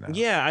exposed now.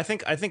 Yeah, I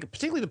think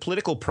particularly the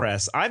political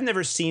press, I've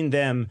never seen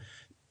them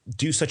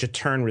do such a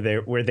turn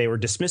where they were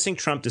dismissing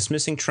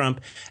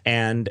Trump,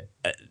 and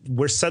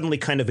we're suddenly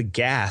kind of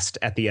aghast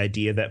at the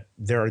idea that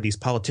there are these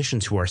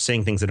politicians who are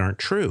saying things that aren't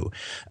true.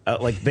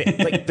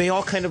 They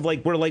all kind of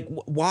like, we're like,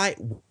 why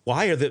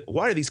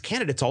are these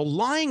candidates all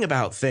lying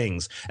about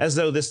things as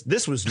though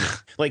this was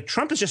like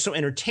Trump is just so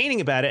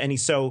entertaining about it and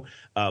he's so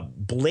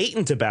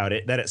blatant about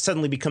it that it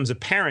suddenly becomes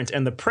apparent,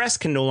 and the press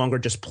can no longer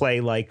just play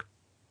like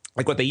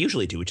what they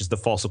usually do, which is the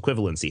false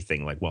equivalency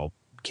thing. Like, well,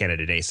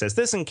 candidate A says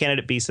this and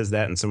candidate B says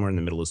that, and somewhere in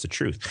the middle is the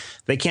truth.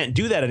 They can't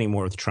do that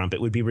anymore with Trump.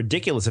 It would be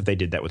ridiculous if they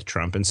did that with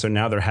Trump. And so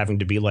now they're having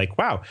to be like,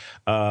 wow,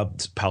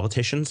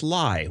 politicians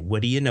lie.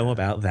 What do you know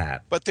about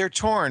that? But they're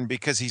torn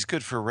because he's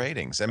good for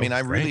ratings. I mean,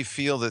 I really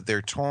feel that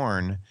they're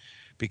torn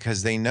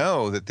because they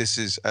know that this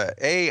is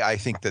I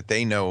think that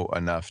they know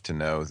enough to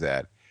know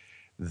that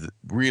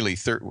really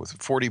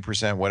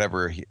 40%,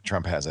 whatever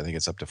Trump has, I think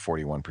it's up to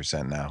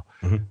 41% now,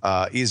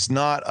 is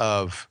not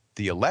of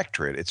the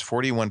electorate. It's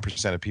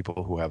 41% of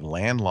people who have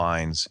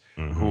landlines,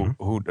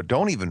 who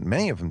don't even,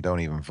 many of them don't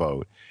even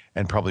vote,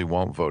 and probably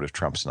won't vote if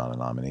Trump's not a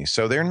nominee.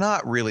 So they're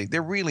really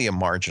a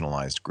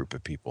marginalized group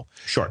of people.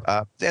 Sure.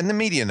 And the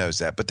media knows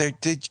that, but they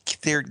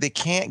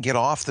can't get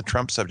off the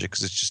Trump subject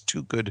because it's just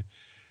too good.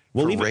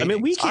 Well, for ratings. I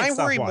mean, we can't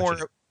stop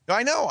watching.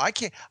 I know. I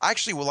can't. I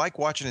actually will like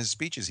watching his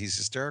speeches. He's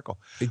hysterical.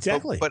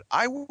 Exactly. But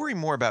I worry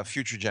more about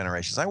future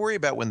generations. I worry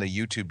about when the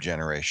YouTube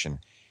generation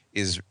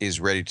is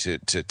ready to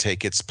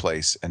take its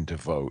place and to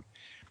vote.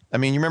 I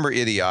mean, you remember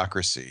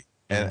Idiocracy,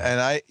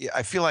 and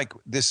I feel like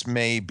this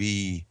may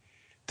be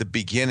the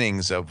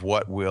beginnings of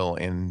what will,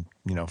 in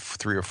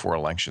 3 or 4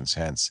 elections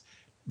hence,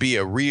 be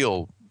a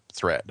real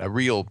threat, a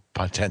real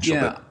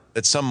potential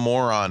that some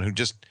moron who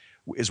just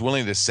is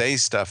willing to say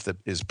stuff that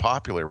is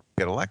popular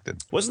get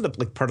elected. Wasn't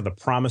the part of the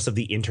promise of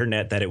the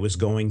internet that it was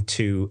going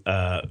to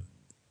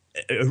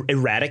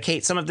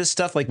eradicate some of this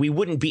stuff? Like, we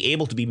wouldn't be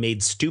able to be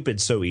made stupid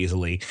so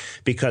easily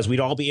because we'd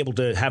all be able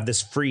to have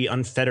this free,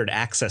 unfettered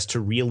access to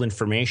real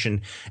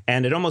information.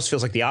 And it almost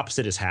feels like the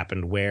opposite has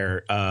happened,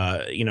 where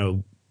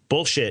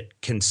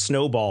bullshit can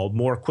snowball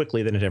more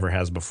quickly than it ever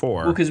has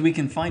before. Well, because we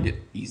can find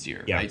it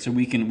easier, right? So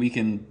we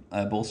can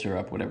bolster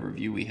up whatever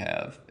view we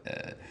have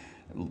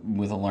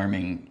with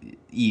alarming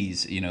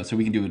ease, so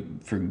we can do it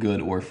for good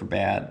or for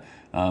bad.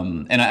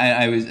 And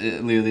I was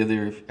Leo, the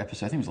other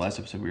episode, I think it was the last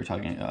episode, we were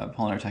talking,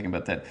 Paul and I were talking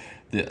about that.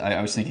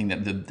 I was thinking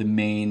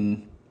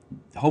that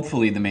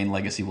hopefully the main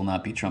legacy will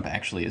not be Trump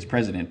actually as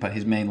president, but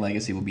his main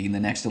legacy will be in the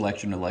next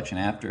election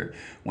after,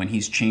 when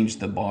he's changed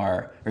the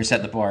bar or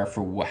set the bar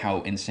for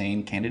how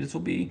insane candidates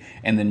will be.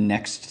 And the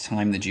next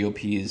time the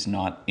GOP is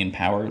not in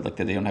power, like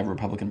that they don't have a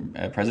Republican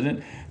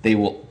president, they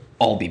will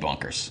all be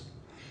bonkers.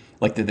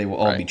 Like that they will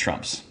all be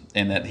Trumps.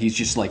 And that he's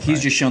just like,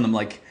 he's just shown them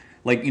like,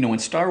 when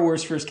Star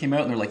Wars first came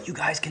out and they're like, you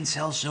guys can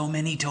sell so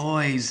many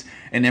toys.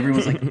 And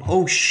everyone's like,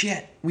 oh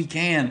shit, we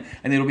can.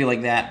 And it'll be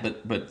like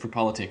that, but for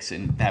politics,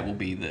 and that will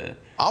be the...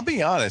 I'll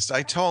be honest.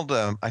 I told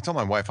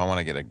my wife I want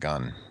to get a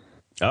gun.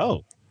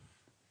 Oh.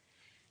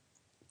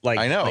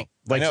 I know.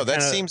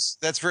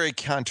 That's very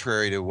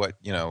contrary to what,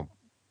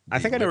 I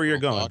think I know where you're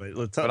going,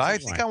 but I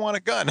think I want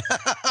a gun.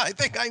 I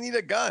think I need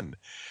a gun.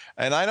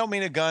 And I don't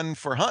mean a gun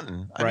for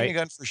hunting. I mean a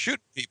gun for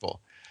shooting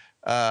people.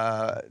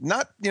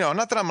 Not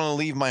that I'm going to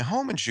leave my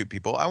home and shoot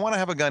people. I want to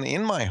have a gun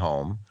in my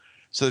home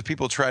so that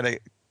people try to.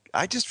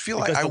 I just feel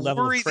like I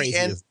worry the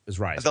end is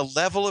rising. The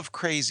level of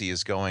crazy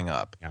is going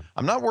up. Yeah.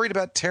 I'm not worried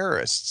about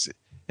terrorists.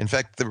 In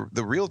fact,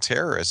 the real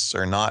terrorists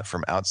are not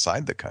from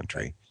outside the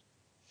country.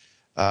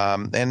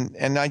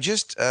 And I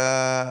just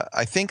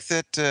I think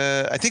that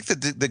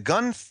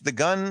the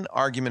gun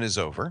argument is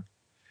over.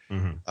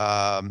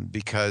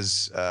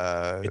 Because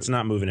it's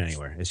not moving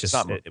anywhere. It's just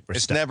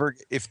it's never,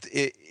 if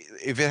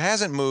it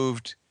hasn't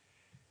moved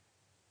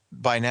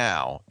by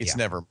now, it's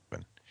never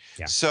moving.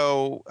 Yeah.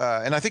 So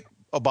and I think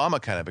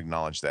Obama kind of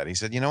acknowledged that. He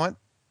said, you know what,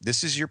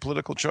 this is your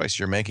political choice.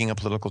 You're making a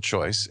political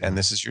choice, and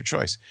this is your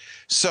choice.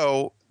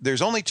 So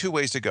there's only 2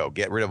 ways to go: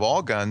 get rid of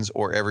all guns,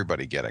 or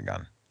everybody get a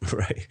gun.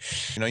 Right.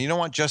 You don't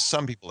want just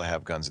some people to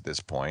have guns at this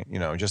point.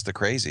 Just the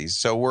crazies.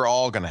 So we're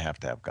all going to have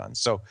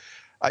guns. So.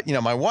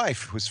 My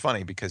wife was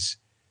funny because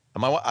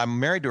I'm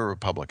married to a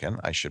Republican,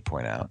 I should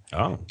point out.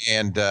 Oh.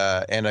 And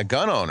a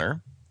gun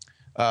owner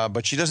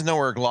but she doesn't know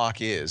where a Glock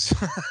is.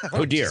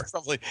 Oh dear.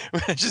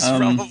 Which is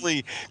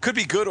probably could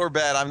be good or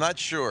bad. I'm not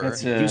sure.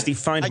 Use the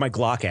Find My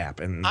Glock app,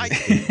 and I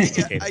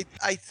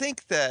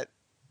think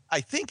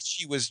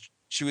she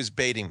was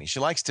baiting me. She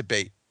likes to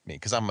bait me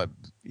because I'm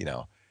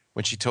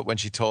when she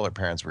told her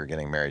parents we were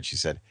getting married, she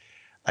said,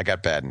 "I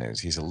got bad news.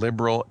 He's a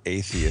liberal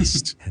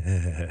atheist."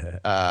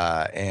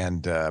 But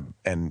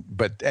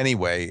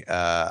anyway,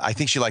 I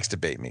think she likes to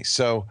bait me.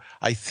 So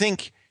I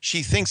think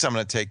she thinks I'm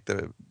going to take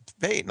the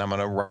bait and I'm going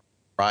to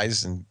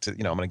rise and I'm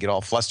going to get all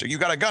flustered. You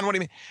got a gun? What do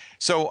you mean?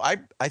 So I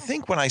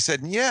think when I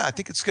said, yeah, I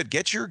think it's good.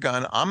 Get your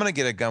gun. I'm going to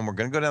get a gun. We're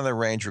going to go down the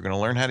range. We're going to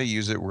learn how to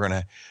use it. We're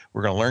going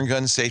to learn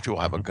gun safety.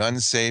 We'll have a gun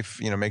safe.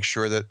 Make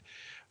sure that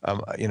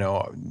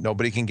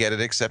nobody can get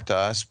it except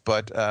us.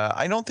 But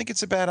I don't think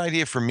it's a bad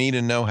idea for me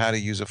to know how to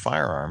use a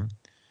firearm.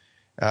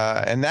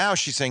 And now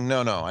she's saying,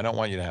 no, I don't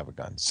want you to have a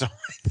gun. So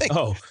I think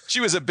she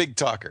was a big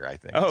talker, I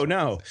think. Oh,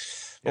 no.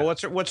 Well,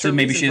 what's her so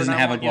maybe she doesn't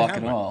have a Glock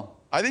at all.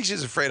 I think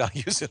she's afraid I'll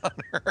use it on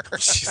her.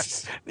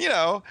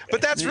 But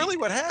that's really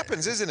what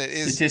happens, isn't it?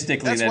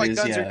 Statistically, that's why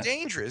guns are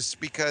dangerous,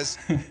 because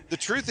the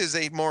truth is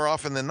they more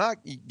often than not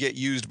get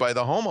used by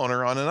the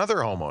homeowner on another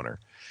homeowner,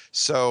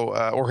 so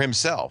or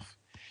himself.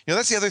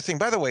 That's the other thing.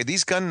 By the way,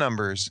 these gun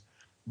numbers,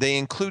 they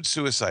include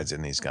suicides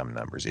in these gun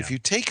numbers. Yeah. If you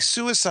take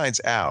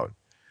suicides out,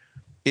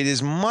 it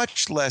is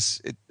much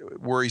less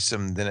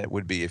worrisome than it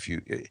would be if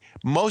you.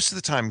 Most of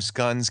the times,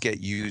 guns get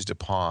used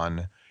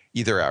upon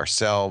either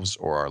ourselves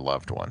or our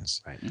loved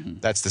ones. Right. Mm-hmm.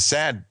 That's the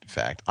sad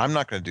fact. I'm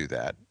not going to do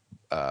that,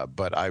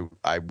 but I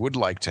would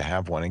like to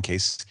have one in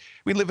case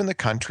we live in the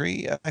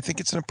country. I think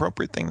it's an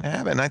appropriate thing to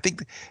have, and I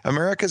think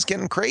America's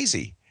getting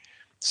crazy.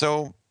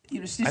 So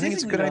I think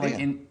it's a good idea.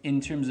 Like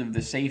in terms of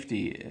the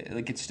safety,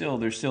 like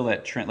there's still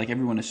that trend. Like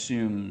everyone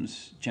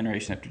assumes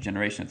generation after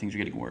generation that things are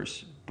getting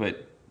worse,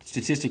 but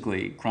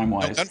statistically,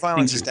 crime-wise, gun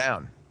violence is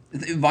down.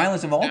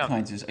 Violence of all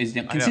kinds is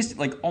consistent,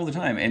 like all the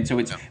time, and so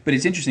but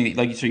it's interesting.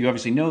 Like, so you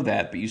obviously know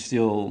that, but you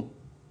still,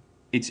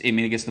 I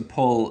guess the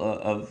pull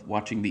of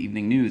watching the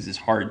evening news is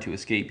hard to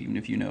escape, even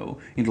if you know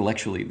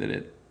intellectually that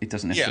it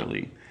doesn't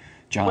necessarily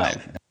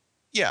jive.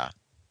 Well,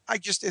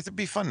 it'd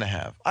be fun to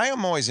have. I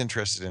am always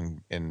interested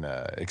in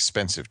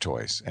expensive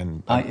toys,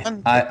 and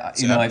I've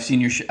seen I've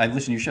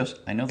listened to your shows.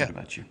 I know that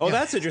about you. Oh,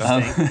 that's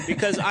interesting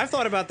because I've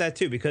thought about that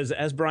too. Because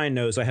as Brian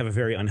knows, I have a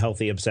very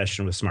unhealthy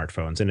obsession with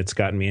smartphones, and it's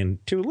gotten me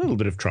into a little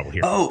bit of trouble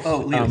here.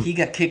 Leo, he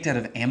got kicked out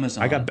of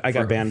Amazon. I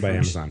got banned by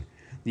Amazon.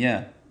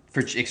 Yeah, for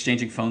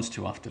exchanging phones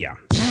too often. Yeah,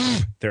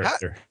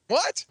 they're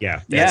what?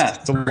 Yeah,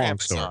 it's a long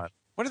story.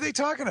 What are they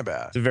talking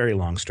about? It's a very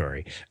long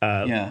story.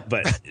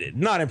 But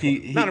not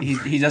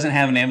important. He doesn't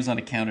have an Amazon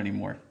account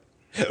anymore.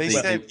 They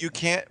said you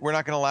can't. We're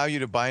not going to allow you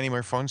to buy any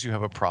more phones. You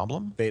have a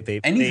problem.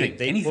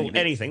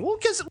 Anything. Well,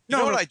 because you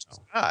know what I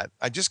just got?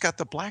 I just got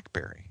the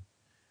BlackBerry.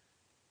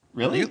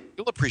 Really?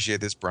 You'll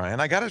appreciate this, Brian.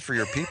 I got it for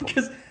your people.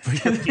 For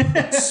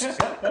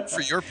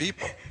your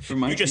people. For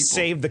my people.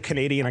 Saved the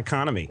Canadian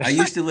economy. I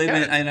used to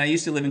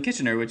live in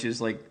Kitchener, which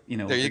is like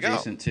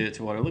adjacent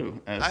to Waterloo.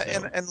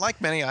 And like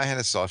many, I had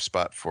a soft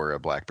spot for a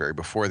BlackBerry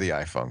before the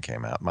iPhone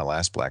came out. My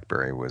last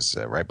BlackBerry was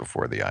right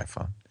before the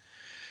iPhone.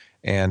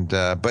 And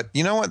but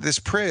you know what? This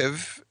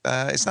Priv,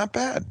 it's not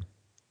bad.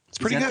 It's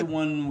pretty good. Is that the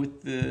one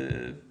with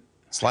the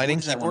sliding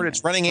keyboard?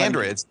 It's running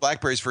Android. It's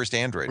BlackBerry's first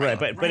Android. Right,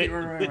 but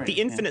the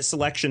infinite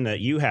selection that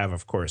you have,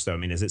 of course, though, I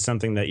mean, is it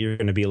something that you're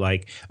going to be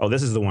like, oh,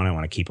 this is the one I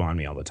want to keep on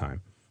me all the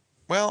time?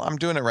 Well, I'm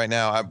doing it right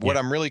now. What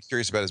I'm really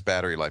curious about is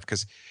battery life,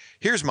 because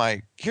here's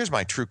my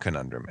true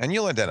conundrum, and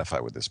you'll identify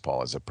with this,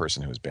 Paul, as a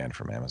person who was banned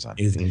from Amazon.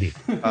 Indeed.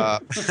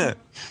 The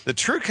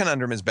true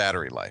conundrum is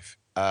battery life.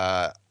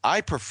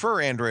 I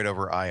prefer Android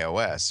over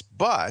iOS,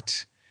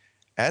 but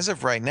as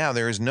of right now,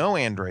 there is no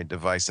Android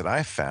device that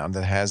I've found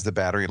that has the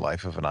battery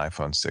life of an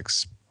iPhone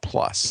 6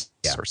 Plus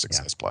or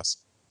 6S Plus.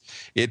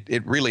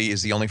 It really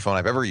is the only phone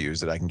I've ever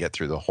used that I can get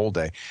through the whole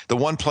day. The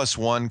OnePlus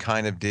One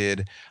kind of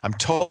did. I'm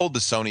told the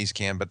Sonys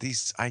can, but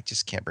these I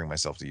just can't bring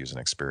myself to use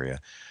an Xperia.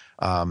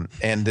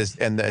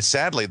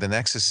 Sadly, the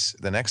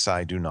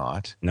Nexi do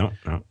not. No.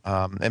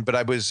 But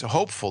I was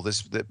hopeful.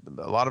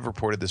 A lot have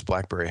reported this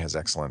BlackBerry has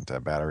excellent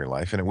battery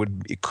life,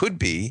 and it could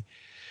be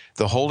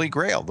the holy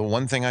grail, the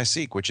one thing I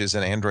seek, which is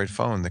an Android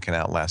phone that can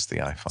outlast the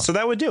iPhone. So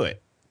that would do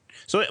it.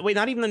 So wait,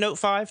 not even the Note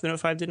 5? The Note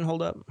 5 didn't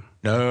hold up?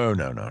 No.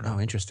 Oh,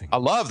 interesting. I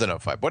love the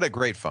Note 5. What a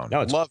great phone.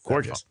 No, it's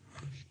gorgeous.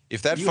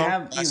 If that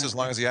phone lasts as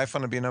long as the iPhone,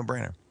 it'd be a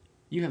no-brainer.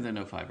 You have the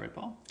Note 5, right,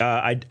 Paul?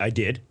 I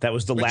did. That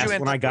was the last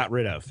one I got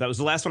rid of.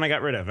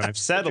 And I've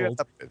settled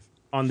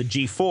on the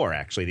G4,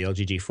 actually, the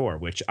LG G4,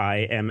 which I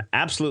am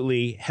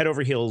absolutely head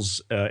over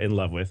heels in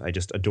love with. I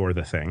just adore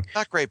the thing.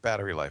 Not great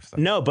battery life, though.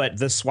 No, but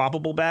the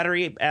swappable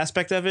battery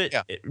aspect of it,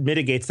 it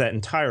mitigates that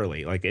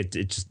entirely. Like it's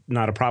just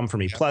not a problem for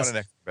me. Plus, an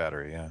extra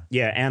battery,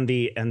 and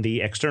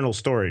the external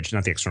storage,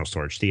 not the external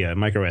storage, the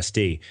micro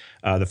SD.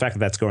 The fact that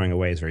that's going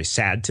away is very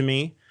sad to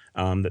me.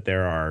 that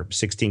there are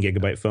 16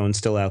 gigabyte phones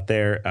still out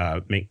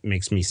there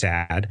makes me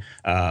sad.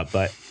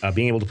 But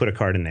being able to put a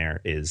card in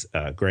there is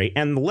great,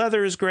 and the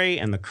leather is great,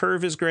 and the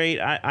curve is great.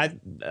 I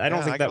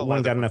don't think that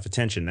one got enough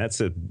attention. That's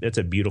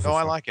a beautiful. No,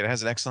 I like it. It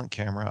has an excellent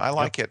camera. I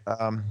like it.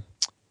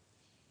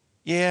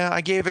 Yeah, I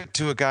gave it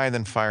to a guy and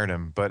then fired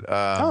him, but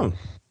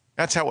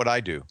that's what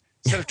I do.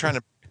 Instead of trying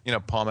to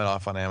palm it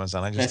off on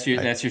Amazon, that's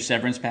your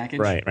severance package,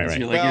 right.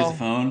 You're like, here's the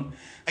phone.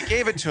 I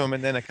gave it to him,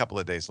 and then a couple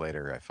of days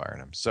later, I fired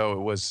him. So it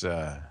was.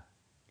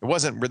 It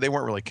wasn't. They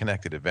weren't really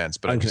connected events,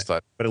 but I just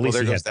thought, but at least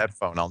there goes that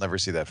phone. I'll never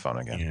see that phone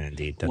again. Yeah,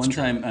 indeed. That's One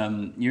true.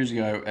 time, years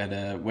ago, at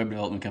a web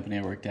development company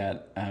I worked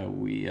at, there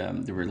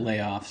were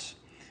layoffs.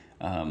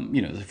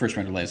 The first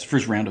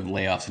round of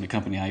layoffs in a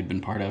company I had been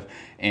part of,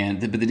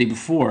 but the day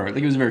before,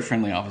 it was a very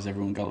friendly office.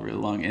 Everyone got really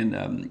along, and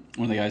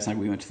one of the guys and I,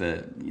 we went to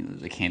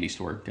the candy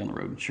store down the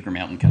road, Sugar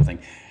Mountain kind of thing,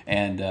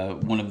 and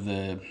one of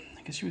the,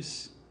 I guess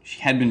she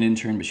had been an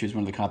intern, but she was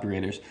one of the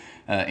copywriters.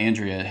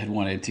 Andrea had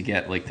wanted to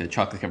get like the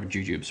chocolate covered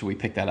jujube, so we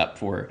picked that up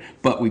for her.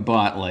 But we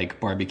bought like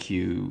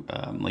barbecue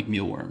like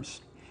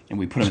mealworms, and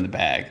we put them in the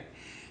bag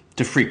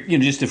to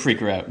just to freak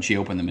her out. And she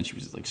opened them, and she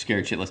was like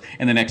scared shitless.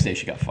 And the next day,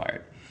 she got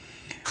fired.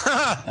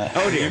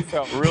 Oh dear, you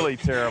felt really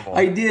terrible.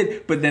 I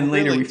did, but then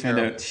later we found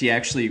out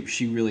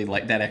she really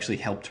liked that. Actually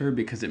helped her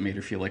because it made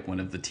her feel like one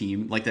of the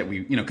team, like that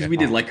because we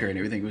did like her and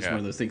everything. It was one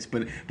of those things.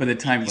 But by the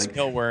time like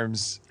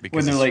mealworms,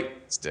 when they're like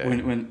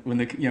when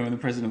the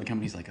president of the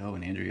company's like, oh,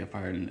 and Andrew got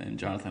fired, and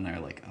Jonathan and I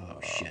are like, oh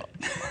shit.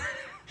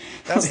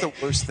 That's the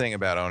worst thing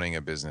about owning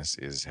a business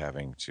is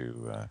having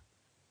to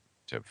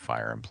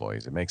fire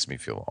employees. It makes me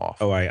feel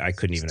awful. Oh, I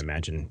couldn't even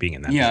imagine being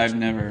in that. Yeah,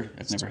 position.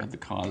 I've never had the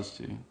cause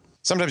to.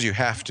 Sometimes you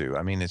have to.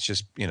 I mean, it's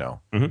just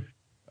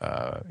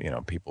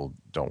people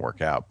don't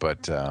work out,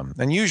 but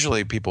and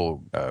usually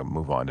people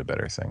move on to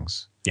better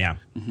things. Yeah,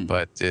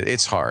 but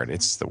it's hard.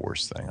 It's the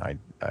worst thing.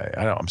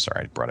 I'm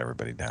sorry, I brought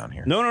everybody down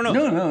here.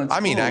 No. I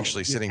mean,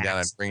 actually sitting down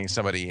and bringing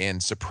somebody in,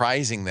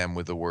 surprising them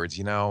with the words,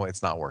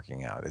 it's not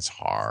working out. It's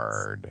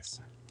hard.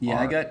 Yeah,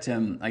 I got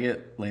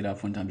laid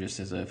off one time just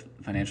as a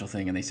financial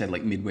thing, and they said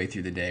like midway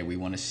through the day, we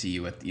want to see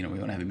you we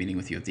want to have a meeting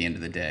with you at the end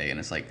of the day, and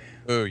it's like,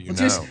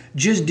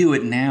 just do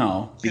it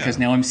now because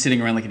now I'm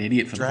sitting around like an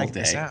idiot for the whole day.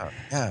 This out.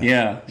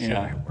 Yeah. Should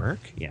I work?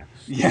 Yeah.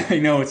 Yeah, I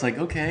know. It's like,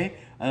 okay,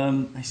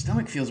 my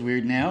stomach feels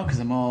weird now because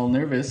I'm all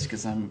nervous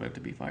because I'm about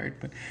to be fired.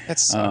 But that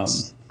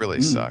sucks.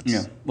 Really sucks.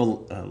 Yeah.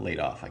 Well,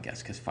 laid off, I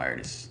guess, because fired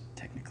is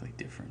technically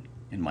different.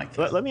 In my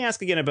case. Let me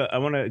ask again about. I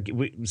want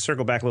to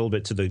circle back a little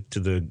bit to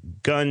the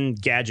gun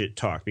gadget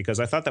talk because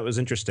I thought that was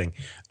interesting.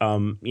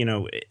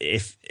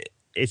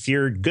 If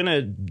you're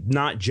gonna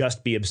not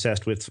just be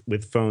obsessed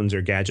with phones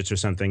or gadgets or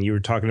something, you were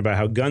talking about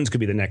how guns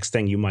could be the next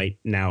thing you might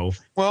now.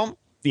 Well,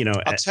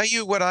 I'll tell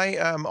you what I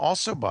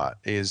also bought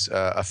is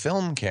a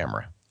film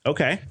camera.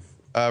 Okay.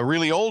 A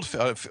really old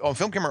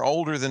film camera,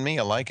 older than me,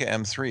 a Leica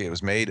M3. It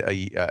was made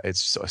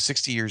it's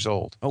 60 years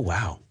old. Oh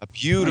wow!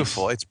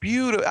 Beautiful. Nice. It's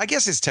beautiful. I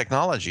guess it's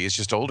technology. It's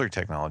just older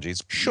technology.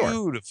 It's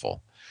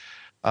beautiful.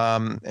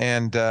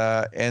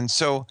 And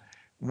so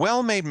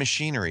well-made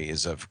machinery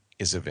is of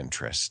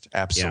interest.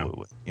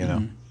 Absolutely.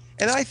 Mm-hmm.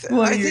 And I think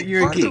part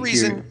of the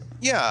reason,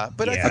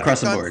 but I think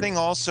across the the board thing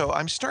also,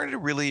 I'm starting to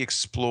really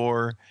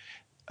explore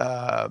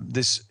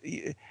this.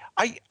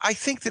 I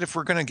think that if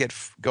we're going to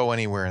go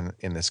anywhere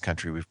in this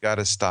country, we've got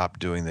to stop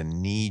doing the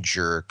knee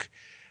jerk.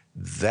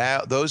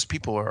 Those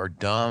people are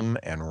dumb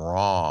and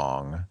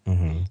wrong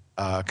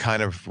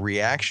kind of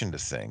reaction to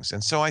things.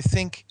 And so I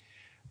think,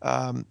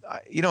 I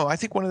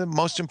think one of the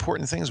most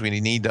important things we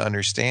need to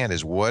understand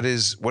is what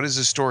is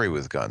the story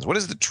with guns? What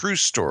is the true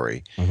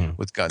story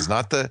with guns?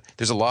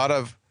 There's a lot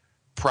of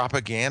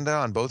propaganda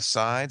on both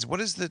sides. What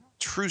is the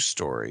true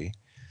story?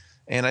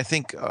 And I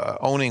think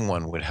owning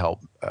one would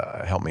help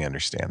me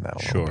understand that a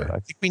little bit. I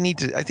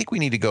think we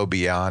need to go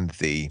beyond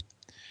the.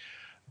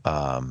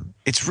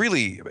 It's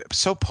really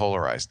so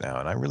polarized now,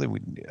 and I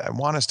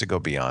want us to go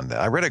beyond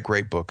that. I read a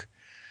great book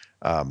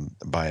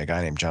by a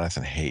guy named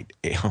Jonathan Haidt,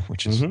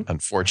 which is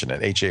unfortunate.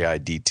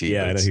 Haidt.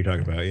 Yeah, I know who you're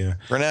talking about. Yeah,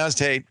 pronounced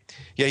Haidt.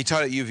 Yeah, he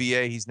taught at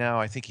UVA. He's at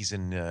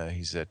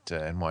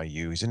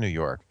NYU. He's in New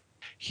York.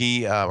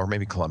 He or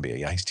maybe Columbia.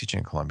 Yeah, he's teaching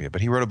in Columbia.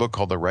 But he wrote a book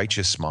called The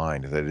Righteous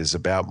Mind that is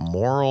about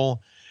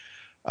moral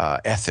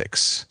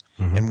ethics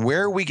and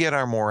where we get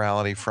our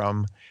morality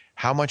from.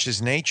 How much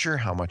is nature?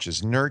 How much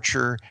is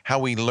nurture? How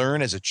we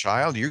learn as a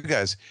child. You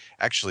guys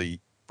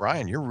actually,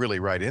 Brian, you're really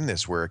right in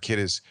this, where a kid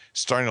is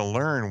starting to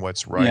learn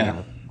what's right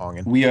and wrong.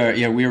 And we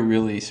are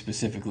really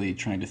specifically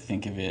trying to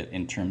think of it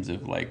in terms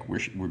of like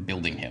we're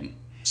building him.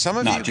 Some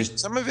of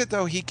it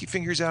though he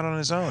figures out on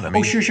his own. I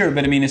mean, sure,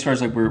 but I mean, as far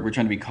as like we're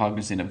trying to be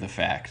cognizant of the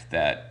fact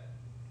that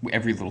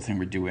every little thing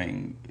we're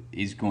doing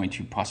is going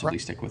to possibly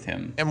stick with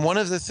him. And one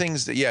of the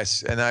things that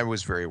and I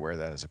was very aware of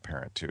that as a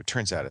parent too. It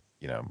turns out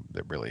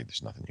that really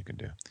there's nothing you can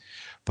do.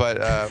 But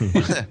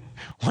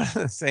one of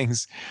the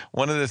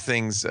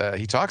things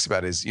he talks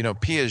about is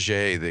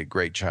Piaget, the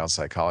great child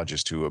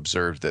psychologist, who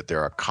observed that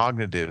there are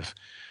cognitive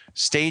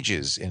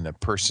stages in a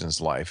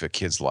person's life, a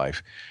kid's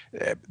life,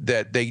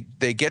 that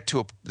they get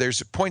to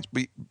there's a point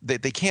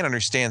they can't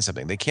understand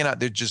something.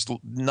 They're just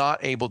not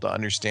able to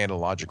understand a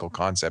logical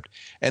concept.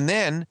 And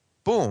then,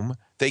 boom,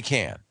 they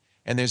can.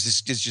 And there's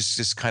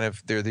this kind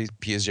of, there are these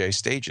Piaget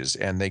stages,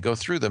 and they go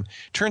through them.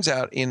 Turns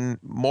out in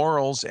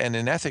morals and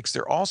in ethics,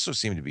 there also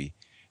seem to be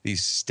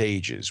these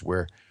stages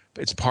where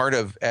it's part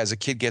of, as a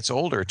kid gets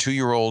older, a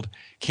 2-year-old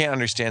can't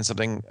understand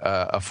something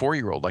a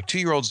 4-year-old. Like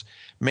 2-year-olds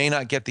may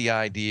not get the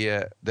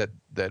idea that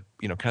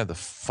kind of the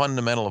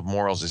fundamental of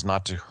morals is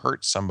not to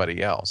hurt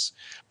somebody else,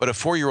 but a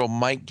 4-year-old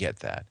might get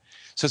that.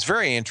 So it's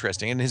very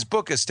interesting. And his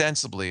book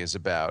ostensibly is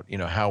about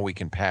how we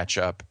can patch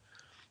up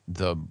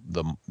the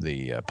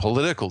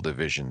political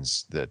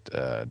divisions that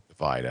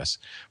divide us,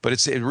 but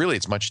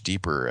it's much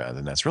deeper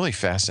than that. It's really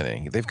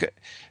fascinating.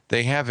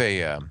 They have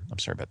a I'm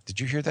sorry about. Did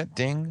you hear that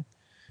ding?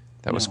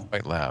 That was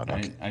quite loud.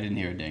 Okay. I didn't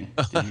hear a ding.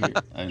 Did you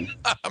hear?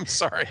 I'm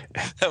sorry.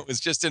 That was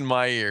just in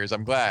my ears.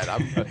 I'm glad.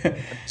 I'm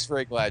just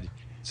very glad.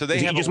 So they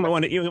have. You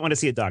want to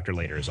see a doctor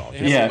later, is all.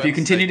 Yeah, if you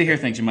continue to hear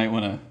things, you might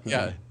want to.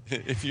 Yeah,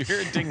 if you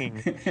hear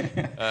dinging,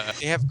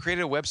 they have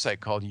created a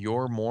website called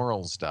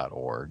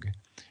yourmorals.org,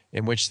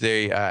 in which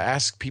they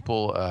ask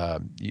people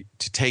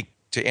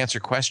to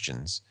answer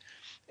questions,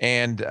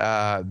 and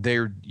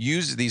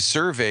these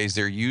surveys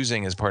they're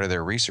using as part of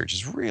their research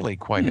is really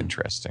quite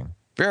interesting.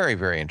 Very,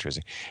 very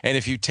interesting. And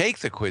if you take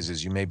the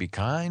quizzes, you may be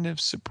kind of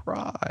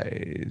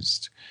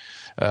surprised.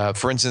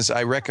 For instance,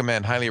 I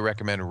highly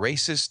recommend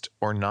Racist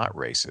or Not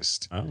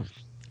Racist.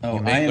 Oh,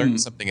 you may learn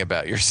something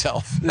about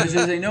yourself.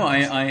 No,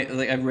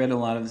 I've read a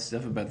lot of the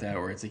stuff about that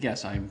where it's like,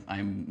 yes,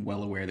 I'm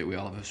well aware that we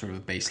all have a sort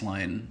of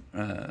baseline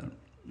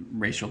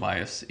racial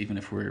bias, even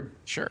if we're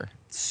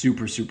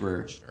super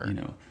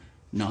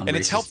non-racist, and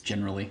it's helpful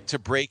generally to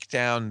break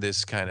down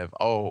this kind of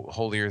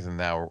holier than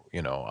thou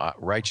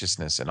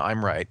righteousness, and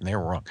I'm right and they're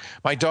wrong.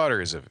 My daughter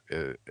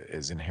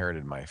has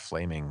inherited my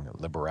flaming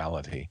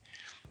liberality,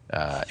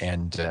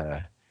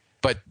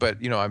 but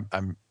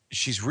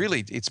she's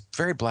really, it's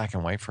very black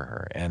and white for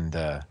her, and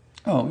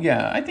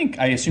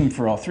I assume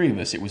for all three of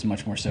us it was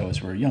much more so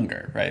as we're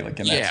younger, right? Like,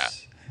 and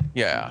that's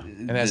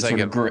and as I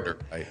get older,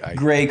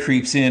 gray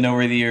creeps in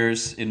over the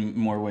years in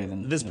more way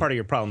than this is part of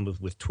your problem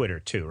with Twitter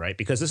too, right?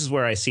 Because this is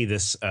where I see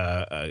this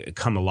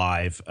come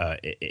alive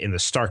in the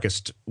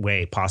starkest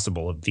way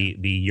possible of the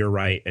you're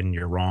right and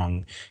you're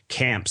wrong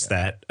camps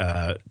that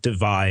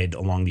divide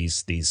along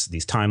these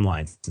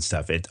timelines and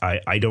stuff.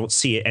 I don't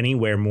see it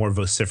anywhere more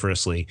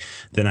vociferously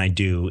than I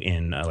do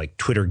in like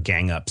Twitter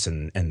gang ups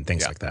and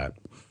things like that.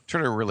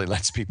 Twitter really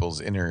lets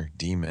people's inner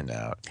demon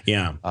out.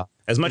 Yeah,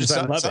 as much as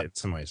I love it in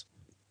some ways.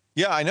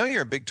 Yeah, I know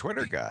you're a big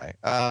Twitter guy.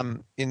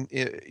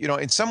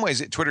 In some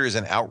ways, Twitter is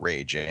an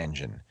outrage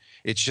engine.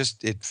 It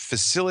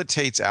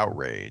facilitates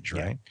outrage,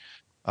 right?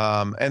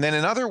 And then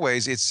in other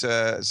ways, it's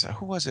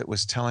who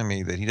was telling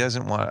me that he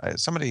doesn't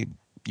want somebody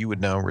you would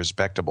know,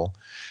 respectable,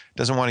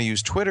 doesn't want to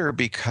use Twitter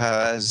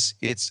because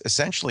it's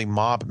essentially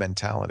mob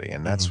mentality,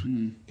 and that's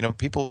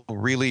people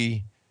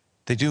really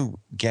they do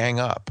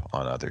gang up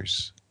on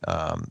others.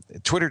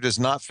 Twitter does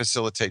not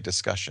facilitate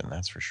discussion,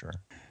 that's for sure.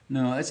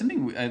 No, that's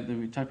something that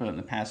we talked about in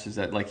the past, is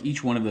that like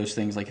each one of those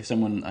things, like if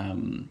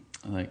someone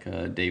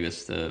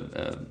Davis,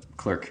 the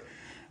clerk,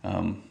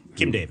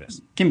 Kim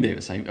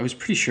Davis, I was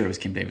pretty sure it was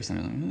Kim Davis,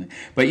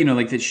 but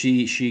like that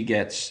she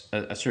gets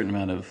a certain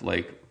amount of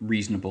like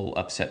reasonable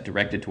upset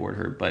directed toward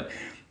her, but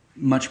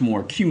much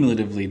more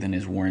cumulatively than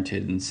is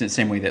warranted, in the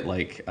same way that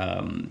like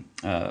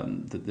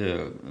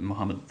the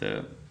Muhammad,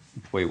 the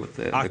boy with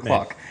the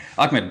clock,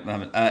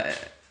 Ahmed.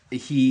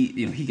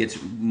 He gets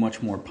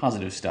much more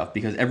positive stuff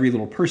because every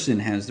little person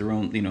has their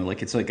own,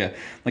 like it's like a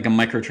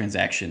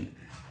microtransaction,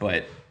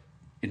 but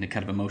in a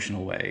kind of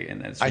emotional way.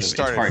 And that's I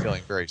started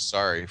feeling very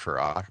sorry for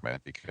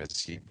Ahmed because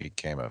he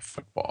became a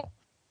football,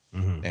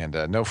 and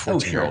no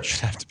 14-year-old should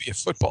have to be a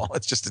football.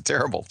 It's just a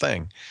terrible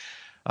thing.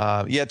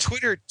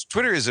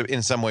 Twitter is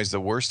in some ways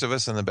the worst of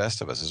us and the best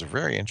of us. Is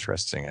very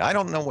interesting. I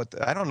don't know what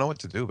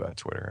to do about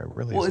Twitter. It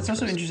really. Well, it's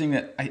also interesting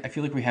that I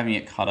feel like we haven't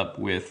yet caught up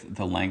with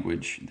the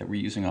language that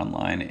we're using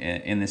online,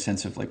 in the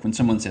sense of like when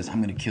someone says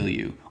 "I'm going to kill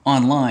you"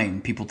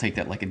 online, people take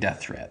that like a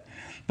death threat.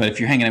 But if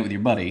you're hanging out with your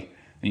buddy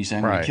and you say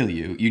 "I'm going to kill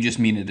you," you just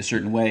mean it a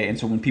certain way. And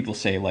so when people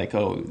say like,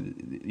 "Oh,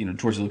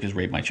 George Lucas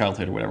raped my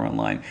childhood" or whatever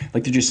online,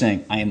 like they're just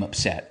saying "I am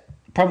upset."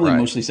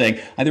 Mostly saying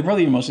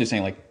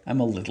like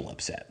 "I'm a little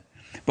upset."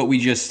 But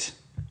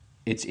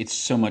it's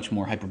so much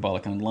more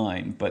hyperbolic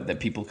online, but that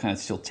people kind of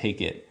still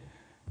take it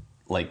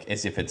like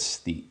as if it's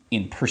the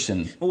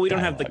in-person. Well, we don't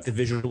have like the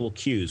visual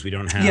cues. We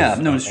don't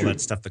have all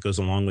that stuff that goes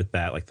along with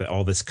that. Like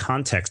all this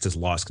context is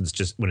lost because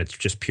it's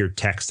just pure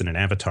text and an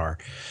avatar.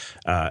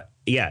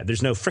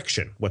 There's no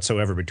friction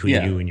whatsoever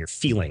between you and your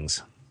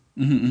feelings.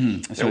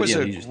 Mm-hmm. There was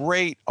a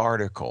great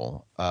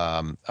article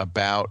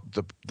about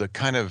the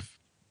kind of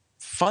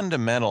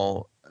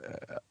fundamental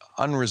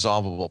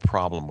unresolvable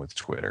problem with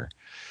Twitter,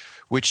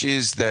 which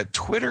is that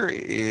Twitter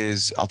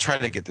is, I'll try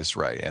to get this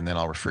right, and then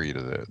I'll refer you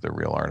to the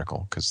real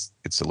article because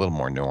it's a little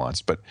more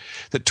nuanced, but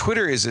that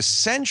Twitter is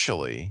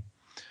essentially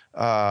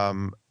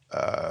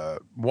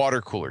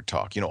water cooler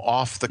talk,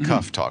 off the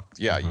cuff talk.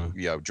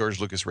 Yeah, George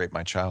Lucas raped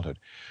my childhood.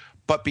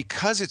 But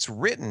because it's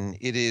written,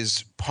 it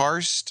is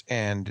parsed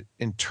and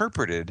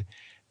interpreted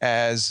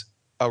as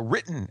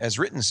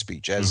written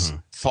speech, as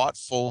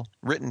thoughtful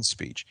written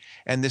speech.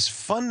 And this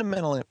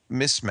fundamental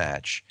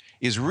mismatch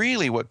is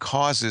really what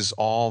causes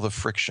all the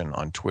friction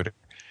on Twitter.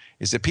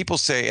 Is that people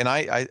say, and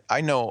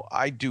I know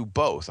I do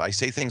both. I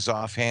say things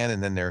offhand,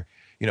 and then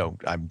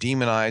I'm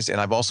demonized,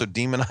 and I've also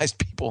demonized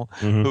people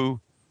who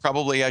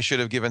probably I should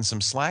have given some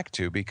slack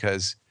to,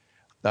 because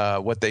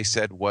what they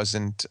said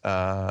wasn't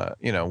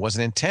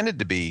intended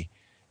to be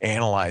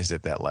analyzed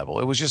at that level.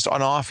 It was just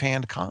an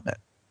offhand comment.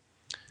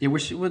 Yeah, we're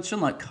still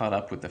not caught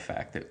up with the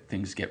fact that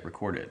things get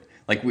recorded.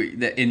 Like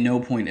that in no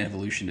point in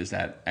evolution is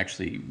that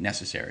actually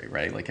necessary,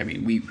 right? Like, I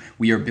mean,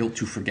 we are built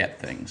to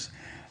forget things.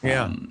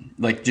 Yeah.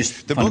 Like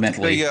just the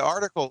fundamentally.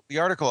 Book, the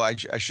article, I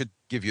should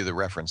give you the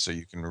reference so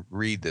you can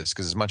read this,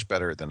 because it's much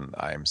better than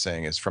I am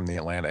saying, is from The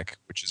Atlantic,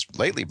 which has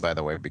lately, by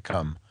the way,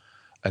 become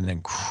an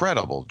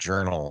incredible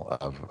journal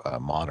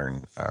of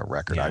modern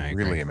record. Yeah, I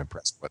really am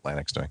impressed with what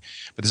Atlantic's doing.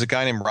 But there's a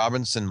guy named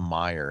Robinson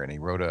Meyer, and he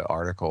wrote an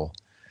article.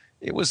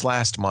 It was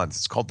last month.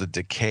 It's called The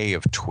Decay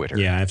of Twitter.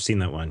 Yeah, I've seen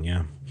that one.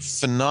 Yeah.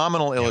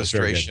 Phenomenal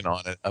illustration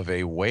on it of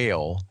a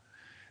whale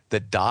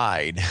that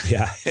died.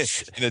 Yeah.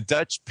 And a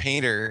Dutch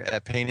painter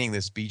painting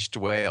this beached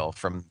whale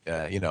from,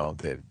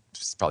 the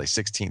probably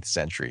 16th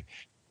century.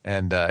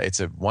 And it's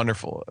a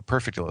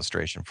perfect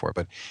illustration for it.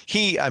 But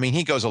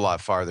he goes a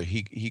lot farther.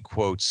 He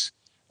quotes,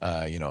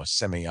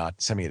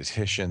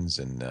 semioticians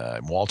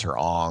and Walter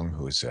Ong,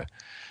 who's a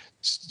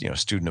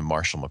student of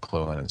Marshall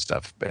McLuhan and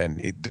stuff. And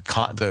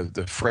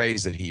the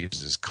phrase that he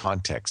uses is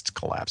context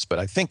collapse. But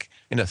I think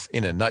in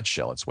a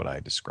nutshell, it's what I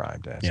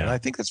described as. Yeah. And I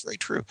think that's very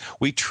true.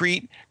 We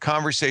treat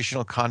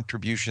conversational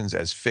contributions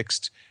as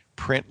fixed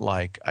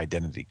print-like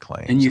identity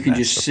claims. And you can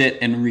just sit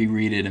and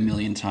reread it a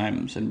million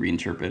times and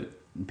reinterpret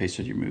and paste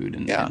it your mood.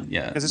 And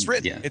because it's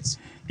written.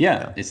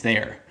 Yeah, it's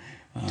there.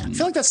 I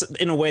feel like that's,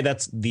 in a way,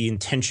 that's the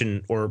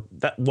intention, or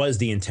that was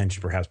the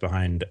intention perhaps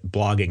behind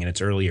blogging in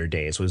its earlier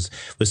days, was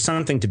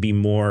something to be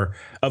more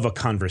of a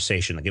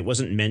conversation. Like, it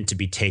wasn't meant to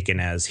be taken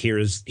as here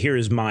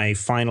is my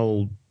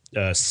final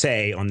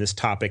say on this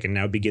topic, and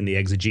now begin the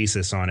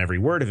exegesis on every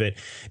word of it.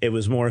 It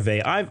was more of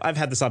I've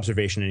had this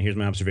observation, and here's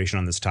my observation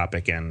on this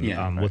topic, and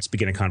let's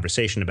begin a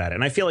conversation about it.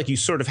 And I feel like you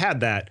sort of had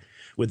that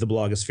with the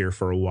blogosphere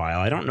for a while.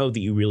 I don't know that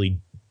you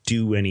really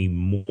do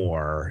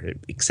anymore,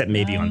 except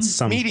maybe on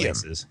some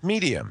places.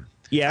 Medium.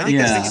 Yeah, I think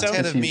that's the so?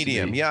 intent of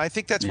Medium. Yeah, I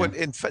think that's what,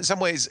 in some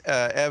ways,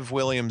 Ev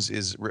Williams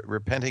is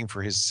repenting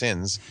for his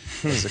sins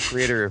as the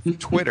creator of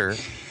Twitter,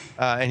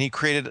 and he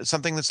created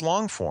something that's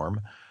long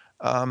form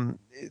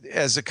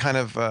as a kind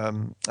of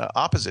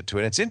opposite to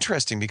it. It's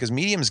interesting because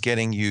Medium's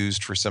getting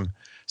used for some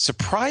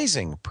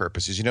surprising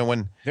purposes.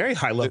 When very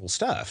high level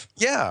stuff.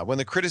 Yeah, when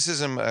the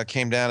criticism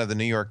came down of the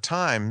New York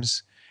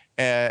Times.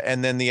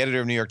 And then the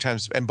editor of New York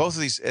Times, and both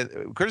of these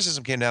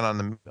criticism came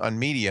down on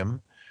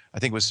Medium. I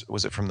think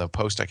was it from the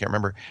Post? I can't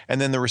remember. And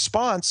then the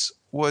response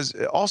was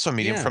also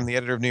Medium from the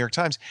editor of New York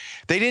Times.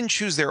 They didn't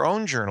choose their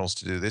own journals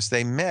to do this.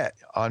 They met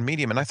on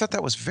Medium, and I thought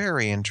that was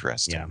very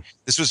interesting. Yeah.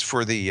 This was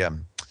for the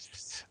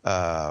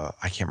I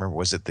can't remember.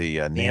 Was it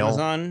the nail?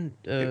 Amazon?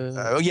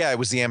 It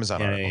was the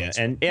Amazon article. Yeah.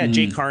 And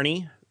Jay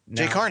Carney.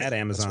 Jay Carney at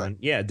Amazon,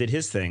 right. Did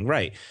his thing,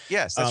 right?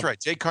 Yes, that's right.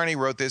 Jay Carney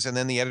wrote this, and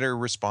then the editor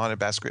responded.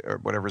 Basket, or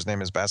whatever his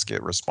name is, Basket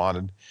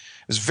responded.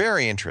 It was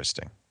very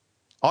interesting,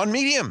 on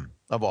Medium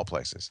of all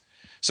places.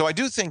 So I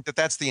do think that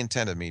that's the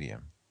intent of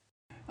Medium.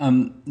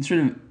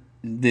 Sort of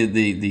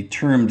the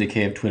term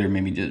 "decay of Twitter"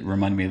 maybe just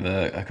reminded me of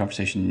a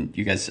conversation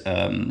you guys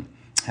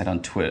had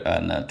on Twit. I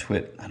don't know,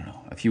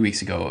 a few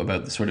weeks ago,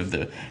 about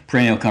the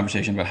perennial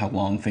conversation about how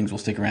long things will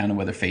stick around and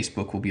whether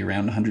Facebook will be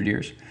around 100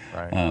 years.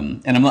 Right.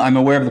 And I'm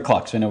aware of the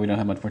clock, so I know we don't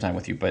have much more time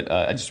with you. But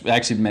I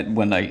actually meant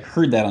when I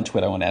heard that on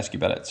Twitter, I want to ask you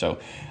about it. So,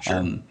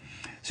 sure.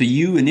 So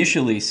you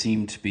initially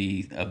seemed to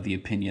be of the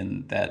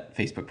opinion that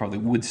Facebook probably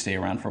would stay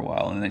around for a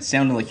while, and it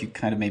sounded like you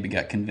kind of maybe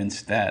got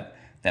convinced that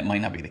that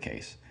might not be the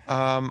case.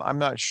 I'm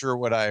not sure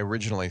what I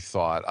originally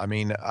thought. I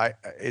mean,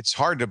 it's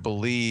hard to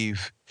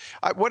believe.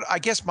 I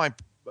guess my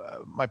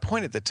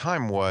point at the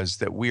time was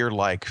that we're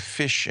like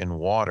fish in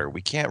water.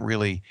 We can't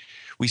really.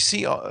 We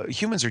see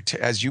humans are,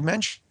 as you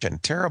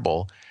mentioned,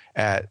 terrible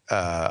at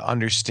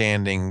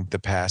understanding the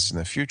past and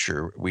the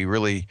future. We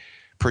really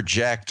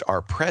project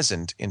our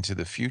present into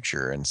the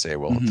future and say,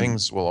 well,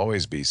 things will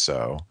always be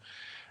so.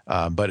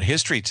 But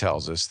history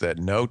tells us that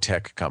no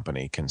tech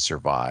company can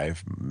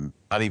survive,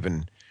 not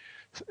even,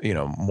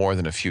 more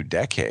than a few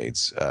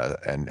decades,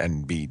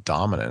 and be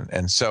dominant.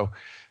 And so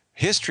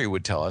history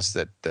would tell us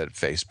that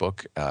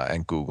Facebook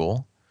and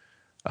Google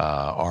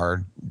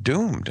are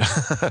doomed.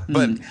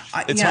 But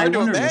it's hard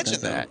to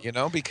imagine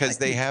that, because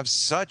they have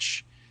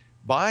such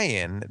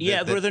buy-in.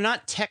 Where they're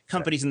not tech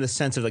companies in the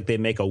sense of like they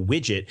make a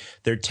widget.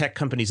 They're tech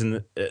companies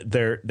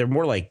they're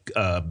more like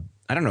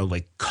I don't know,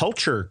 like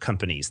culture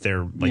companies.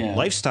 They're like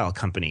lifestyle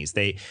companies.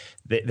 They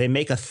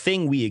make a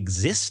thing we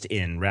exist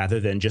in rather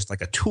than just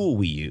like a tool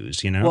we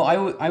use, you know?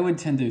 Well, I would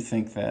tend to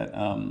think that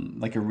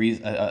like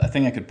a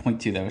thing I could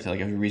point to that was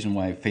like a reason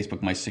why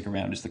Facebook might stick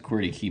around is the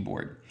QWERTY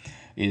keyboard,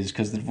 is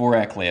because the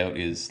Dvorak layout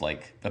is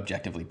like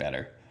objectively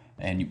better.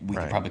 And we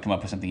could probably come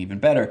up with something even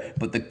better.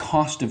 But the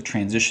cost of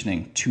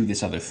transitioning to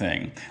this other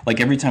thing, like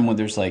every time when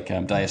there's like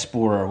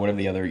Diaspora or whatever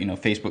the other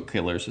Facebook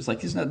killers, it's like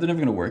they're never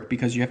going to work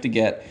because you have to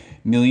get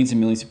millions and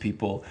millions of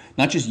people,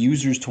 not just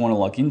users to want to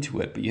log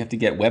into it, but you have to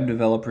get web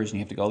developers and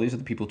you have to get all these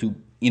other people to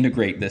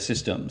integrate the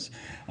systems.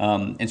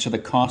 And so the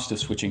cost of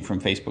switching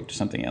from Facebook to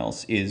something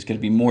else is going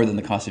to be more than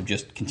the cost of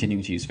just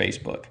continuing to use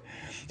Facebook.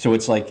 So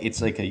it's like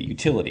a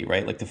utility,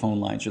 right? Like the phone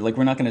lines. Or like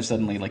we're not going to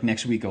suddenly like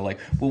next week go like,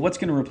 well, what's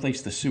going to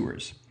replace the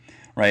sewers?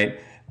 Right.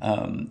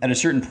 At a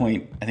certain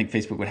point, I think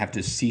Facebook would have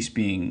to cease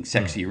being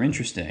sexy or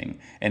interesting,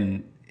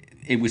 and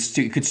it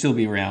could still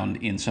be around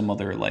in some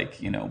other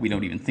we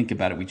don't even think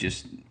about it. We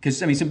just because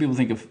some people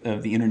think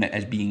of the internet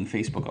as being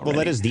Facebook already. Well,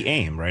 that is the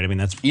aim, right? I mean,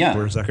 that's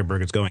where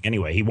Zuckerberg is going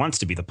anyway. He wants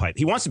to be the pipe.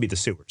 He wants to be the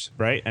sewers,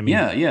 right? I mean,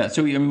 yeah.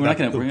 So we're not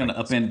going to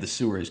upend the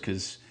sewers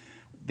because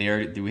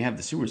we have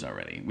the sewers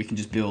already. We can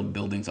just build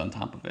buildings on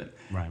top of it.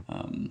 Right.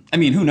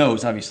 Who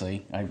knows?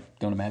 Obviously, I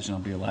don't imagine I'll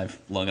be alive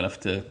long enough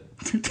to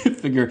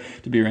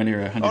be around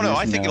here 100 years. Oh no,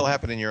 I think it'll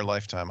happen in your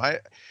lifetime.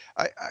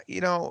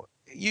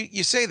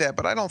 You say that,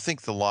 but I don't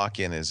think the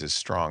lock-in is as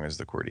strong as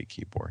the QWERTY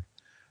keyboard.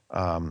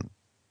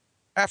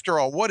 After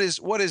all, what is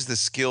the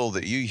skill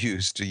that you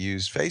use to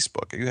use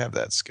Facebook? You have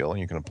that skill, and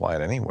you can apply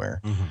it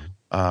anywhere.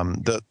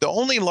 Mm-hmm. The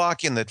only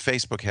lock-in that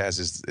Facebook has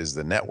is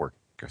the network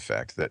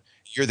effect, that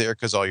you're there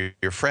because all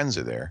your friends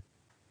are there.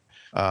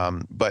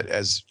 But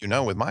as you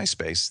know, with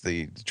MySpace,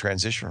 the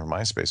transition from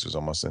MySpace was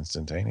almost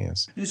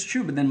instantaneous. It's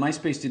true, but then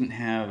MySpace didn't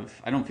have.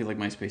 I don't feel like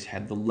MySpace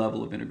had the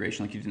level of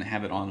integration. Like you didn't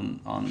have it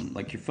on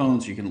like your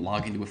phone, so you can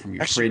log into it from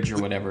your fridge or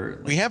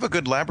whatever. We have a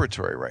good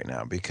laboratory right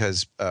now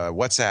because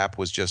WhatsApp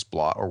was just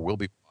blocked or will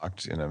be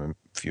blocked in a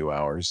few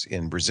hours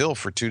in Brazil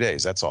for 2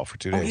 days. That's all for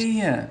 2 days.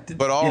 Yeah.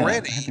 But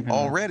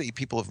already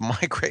people have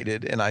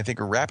migrated, and I think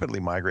are rapidly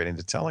migrating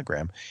to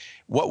Telegram.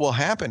 What will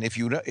happen if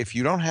you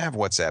don't have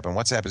WhatsApp, and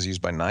WhatsApp is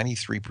used by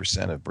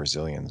 93% of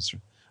Brazilians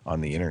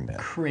on the internet.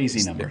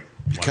 Crazy number.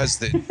 Because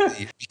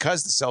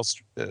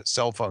the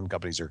cell phone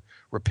companies are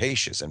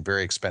rapacious and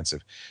very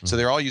expensive, so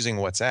they're all using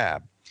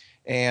WhatsApp.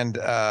 And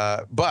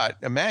but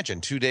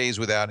imagine 2 days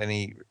without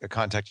any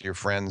contact to your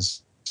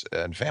friends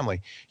and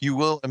family, you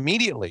will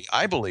immediately,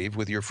 I believe,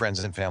 with your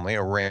friends and family,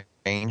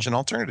 arrange an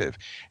alternative.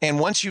 And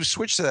once you've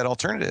switched to that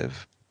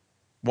alternative,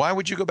 why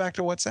would you go back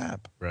to WhatsApp?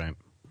 Right.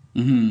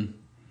 Mm-hmm.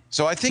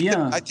 So I think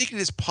it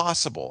is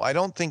possible. I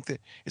don't think that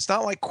it's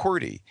not like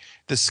QWERTY.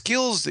 The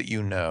skills that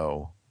you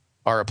know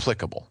are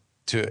applicable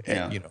to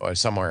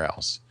somewhere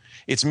else.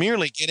 It's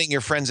merely getting your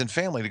friends and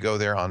family to go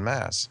there en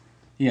masse.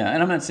 Yeah,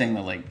 and I'm not saying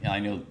that I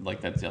know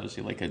that's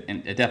obviously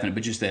a definite,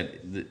 but just that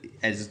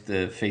as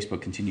the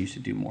Facebook continues to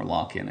do more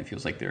lock-in, it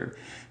feels like they're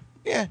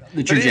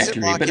the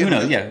trajectory. But who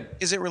knows? Yeah,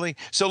 is it really?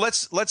 So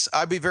let's.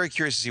 I'd be very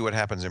curious to see what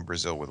happens in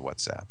Brazil with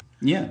WhatsApp.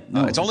 Yeah,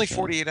 it's only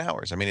 48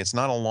 hours. I mean, it's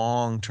not a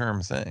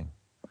long-term thing.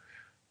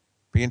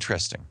 Be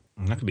interesting.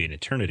 That could be an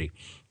eternity.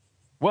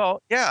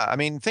 Well, yeah. I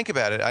mean, think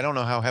about it. I don't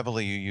know how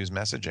heavily you use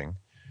messaging,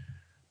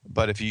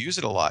 but if you use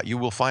it a lot, you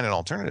will find an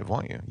alternative,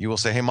 won't you? You will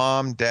say, "Hey,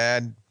 Mom,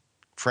 Dad,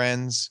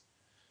 friends,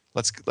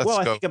 let's go." Well,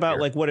 I think about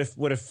what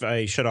if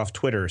I shut off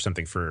Twitter or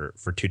something for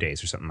 2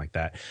 days or something like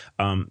that.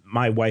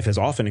 My wife has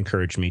often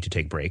encouraged me to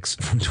take breaks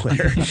from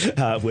Twitter,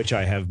 which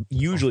I have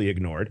usually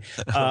ignored.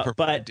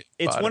 But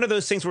it's one of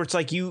those things where it's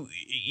like you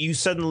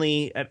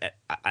suddenly.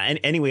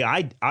 Anyway,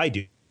 I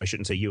do. I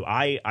shouldn't say you.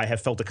 I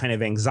have felt a kind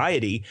of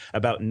anxiety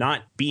about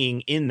not being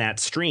in that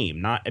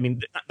stream.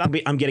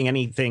 I'm getting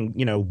anything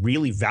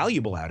really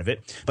valuable out of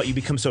it, but you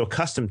become so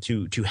accustomed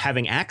to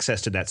having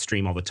access to that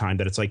stream all the time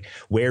that it's like,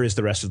 where is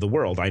the rest of the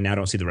world? I now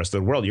don't see the rest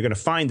of the world. You're going to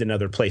find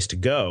another place to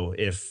go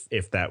if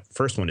that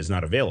first one is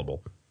not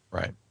available.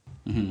 Right.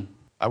 Mm-hmm.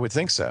 I would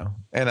think so,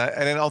 and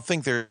I don't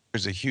think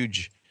there's a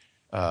huge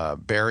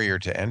barrier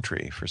to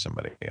entry for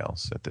somebody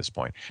else at this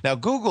point. Now,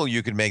 Google,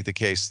 you could make the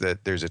case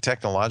that there's a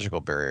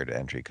technological barrier to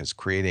entry because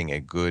creating a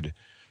good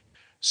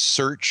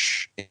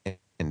search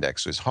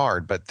index is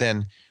hard. But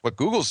then what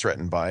Google's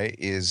threatened by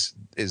is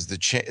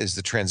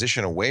the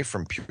transition away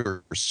from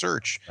pure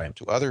search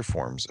to other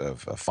forms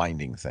of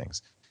finding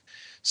things.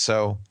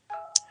 So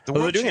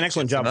they're doing an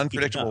excellent job in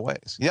unpredictable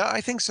ways. Yeah, I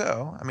think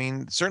so. I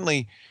mean,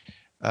 certainly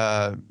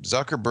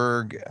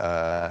Zuckerberg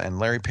and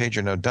Larry Page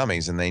are no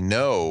dummies, and they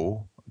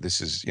know this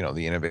is,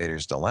 the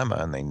innovator's dilemma,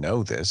 and they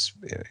know this,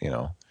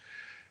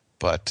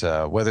 but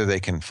whether they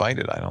can fight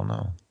it, I don't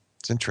know.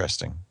 It's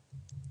interesting.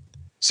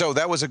 So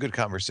that was a good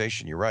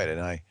conversation. You're right.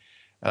 And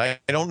I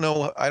don't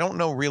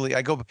know really.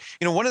 I go,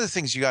 one of the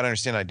things you got to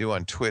understand I do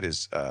on Twit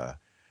is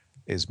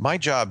my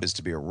job is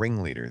to be a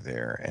ringleader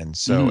there. And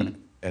so,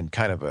 and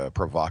kind of a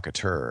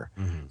provocateur.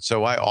 Mm-hmm.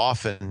 So I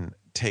often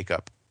take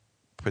up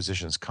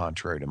positions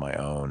contrary to my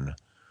own,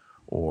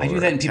 or I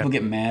do that and people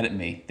get mad at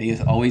me. They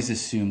always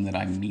assume that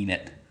I mean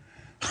it.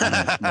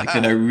 Like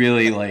that I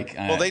really like.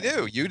 Well, they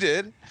do. You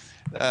did.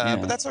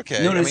 But that's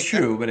okay. No, that's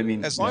true. But I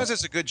mean, as long as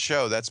it's a good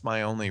show, that's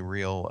my only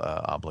real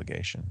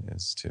obligation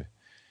is to,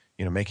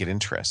 make it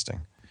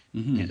interesting.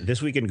 Mm-hmm. Yeah,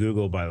 This Week in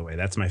Google, by the way,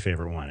 that's my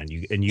favorite one. And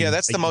you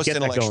that's the most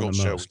intellectual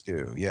show most. we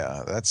do.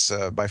 Yeah, that's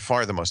by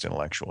far the most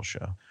intellectual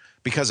show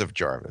because of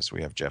Jarvis.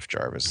 We have Jeff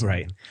Jarvis,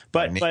 right?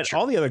 But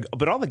all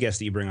the guests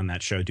that you bring on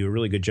that show do a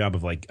really good job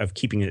of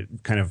keeping it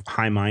kind of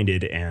high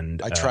minded.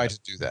 And I try to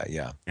do that.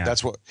 Yeah.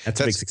 That's a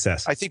big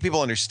success. I think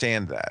people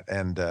understand that,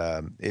 and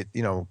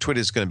Twit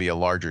is going to be a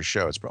larger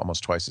show. It's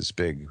almost twice as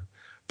big,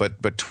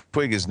 but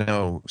Twig is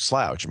no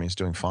slouch. I mean, it's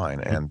doing fine,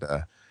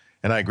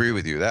 and I agree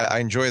with you. That I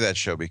enjoy that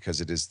show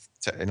because it is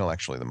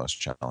intellectually the most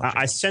challenging.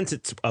 I sense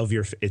it's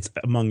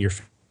among your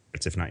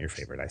favorites, if not your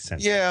favorite. I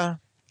sense. Yeah,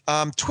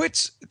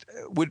 Twit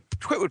would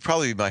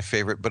probably be my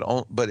favorite,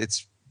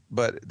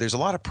 but there's a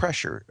lot of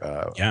pressure.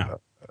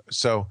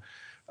 So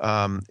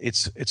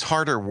it's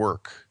harder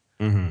work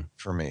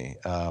for me.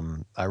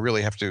 I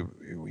really have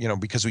to,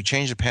 because we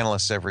change the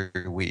panelists every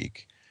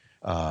week.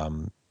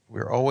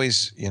 We're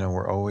always. You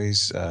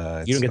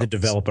don't get to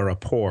develop a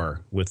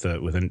rapport with a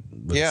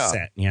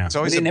set. Yeah. It's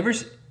always it never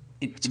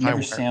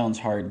sounds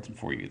hard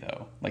for you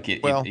though. Like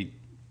it. Well,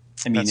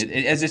 I mean,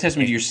 as a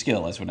testament to your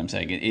skill, that's what I'm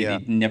saying.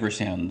 It never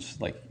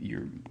sounds like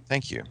you're.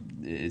 Thank you.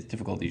 It's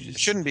difficult. It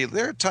shouldn't be.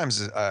 There are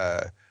times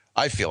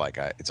I feel like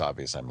it's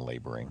obvious I'm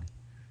laboring.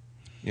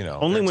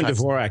 Only when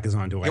Dvorak is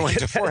on, do I. When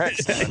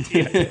Dvorak's on.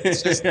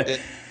 It's just.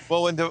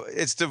 Well, when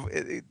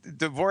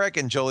Dvorak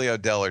and Jolie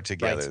Odell are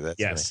together, right.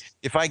 Yes.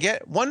 If I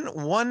get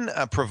one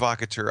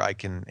provocateur, I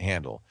can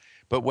handle.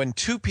 But when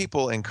two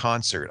people in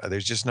concert,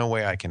 there's just no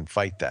way I can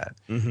fight that.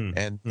 Mm-hmm.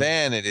 And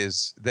then it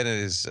is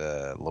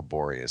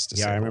laborious to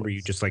say. Yeah, I remember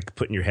you just like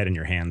putting your head in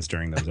your hands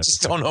during those episodes.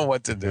 Just don't know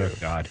what to do. Oh,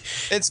 God.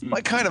 It's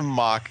like kind of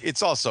mock.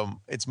 It's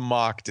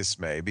mock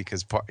dismay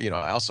because I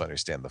also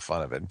understand the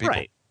fun of it. And people,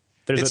 right.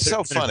 It's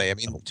so funny. I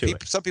mean,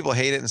 some people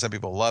hate it and some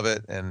people love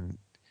it, and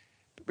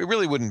it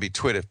really wouldn't be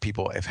Twit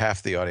if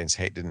half the audience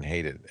didn't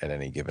hate it at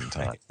any given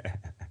time.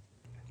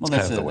 Well,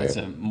 that's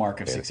a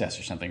mark of success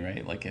or something,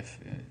 right? Like if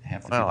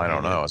half the people. Well, I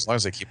don't know. As long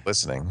as they keep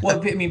listening.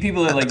 Well, I mean,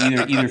 people are like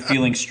either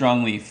feeling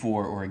strongly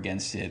for or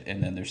against it,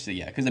 and then there's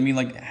because I mean,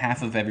 like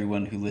half of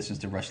everyone who listens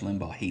to Rush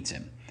Limbaugh hates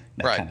him.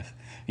 That right. kind of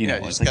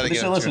it's like, they're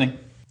still listening.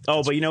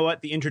 Oh, but you know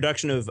what? The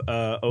introduction of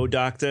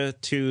O'Docta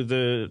to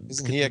the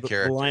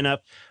lineup.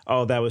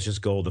 Oh, that was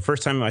just gold. The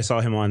first time I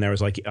saw him on there, I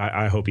was like,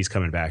 I hope he's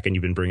coming back, and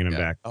you've been bringing him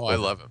back. Oh, I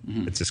love him.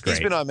 Mm-hmm. It's just great.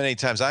 He's been on many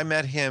times. I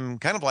met him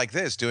kind of like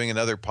this, doing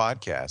another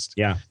podcast.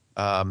 Yeah.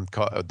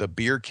 Called the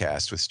Beer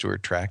Cast with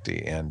Stuart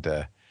Tracty,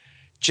 and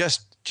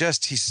just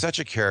he's such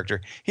a character.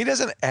 He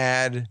doesn't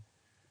add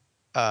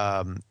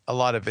a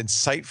lot of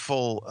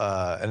insightful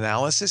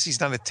analysis. He's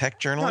not a tech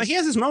journalist. No, he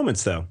has his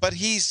moments though. But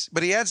he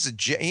adds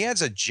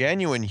a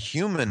genuine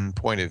human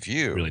point of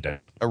view. Really does.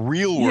 A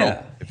real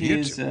world view.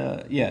 He's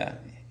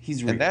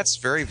real. And that's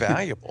very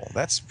valuable.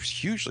 That's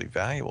hugely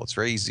valuable. It's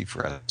very easy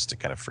for us to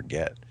kind of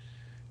forget.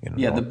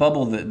 The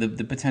bubble,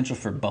 the potential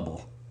for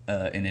bubble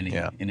in any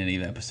of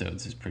the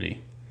episodes is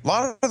pretty. A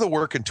lot of the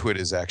work in Twit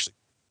is actually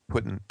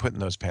putting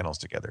those panels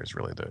together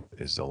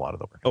is a lot of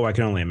the work. Oh, I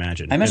can only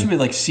imagine. I imagine it'd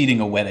be like seating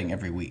a wedding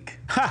every week.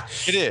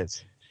 It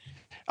is.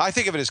 I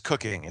think of it as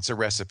cooking. It's a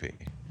recipe.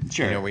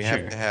 Sure. We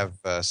have to have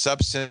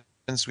substance.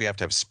 We have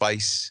to have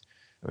spice.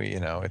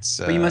 It's.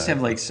 But you must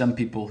have like some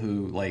people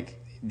who like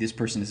this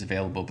person is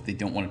available, but they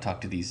don't want to talk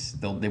to these.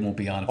 They won't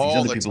be on if these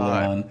other people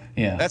are on.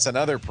 Yeah, that's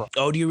another problem.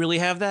 Oh, do you really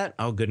have that?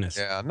 Oh, goodness.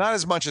 Yeah, not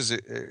as much as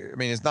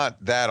it's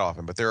not that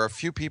often, but there are a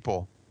few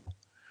people.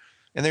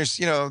 And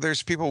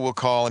there's people will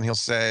call and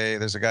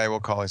there's a guy will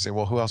call and say,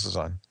 well, who else is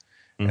on?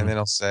 Mm-hmm. And then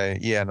he'll say,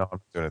 yeah, no,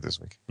 I'm doing it this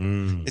week.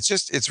 Mm.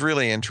 It's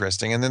really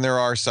interesting. And then there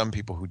are some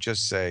people who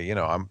just say,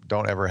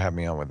 don't ever have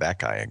me on with that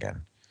guy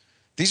again.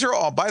 These are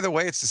all, by the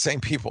way, it's the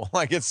same people.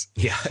 Like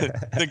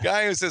the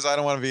guy who says, I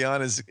don't want to be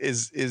on is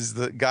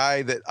the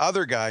guy that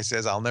other guy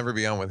says, I'll never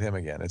be on with him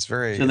again. It's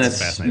very, so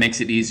that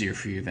makes it easier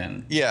for you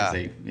then.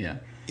 Yeah.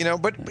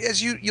 But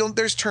as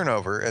there's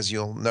turnover, as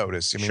you'll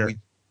notice. I mean, sure.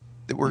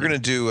 We're going to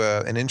do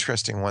an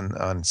interesting one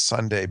on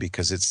Sunday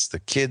because it's the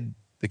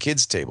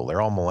kids table. They're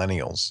all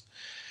millennials.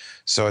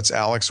 So it's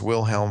Alex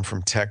Wilhelm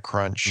from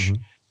TechCrunch,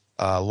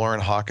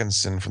 Lauren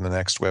Hawkinson from the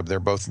Next Web. They're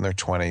both in their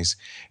 20s.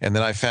 And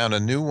then I found a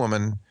new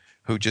woman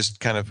who just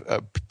kind of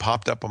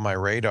popped up on my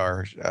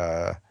radar.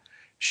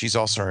 She's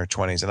also in her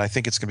 20s. And I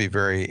think it's going to be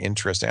very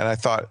interesting. And I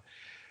thought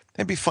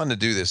it'd be fun to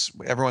do this.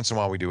 Every once in a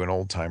while we do an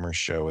old timers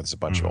show with a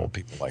bunch of old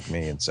people like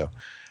me. And so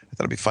I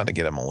thought it'd be fun to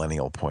get a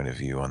millennial point of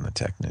view on the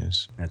tech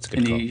news. That's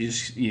good. And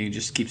you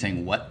just keep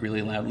saying what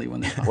really loudly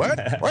when they're talking. What?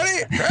 What are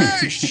you?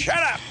 Hey, shut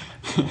up!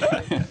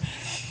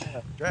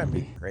 Drive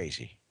me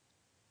crazy.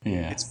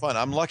 Yeah, it's fun.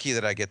 I'm lucky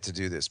that I get to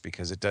do this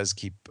because it does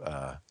keep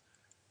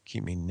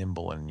me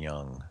nimble and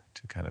young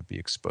to kind of be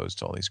exposed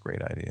to all these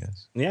great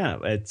ideas. Yeah,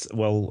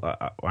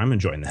 I'm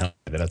enjoying the hell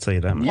of it. I'll tell you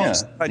that much.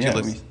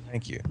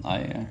 Thank you.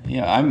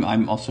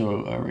 I'm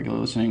also a regular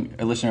listener.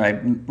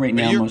 Right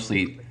now,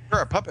 mostly.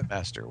 You're a puppet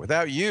master.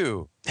 Without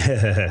you,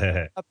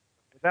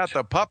 without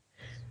the pup,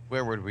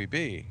 where would we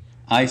be?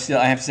 I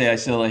have to say, I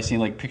see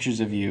like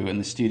pictures of you in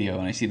the studio,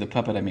 and I see the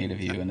puppet I made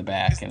of you in the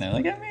back, and they're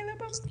like, I made that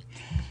puppet.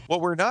 Well,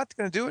 we're not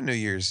going to do it New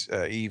Year's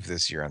Eve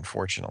this year,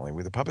 unfortunately.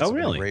 The puppets have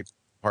been a great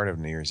part of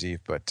New Year's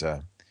Eve, but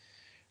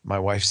my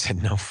wife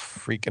said no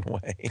freaking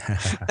way.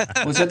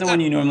 Was that the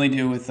one you normally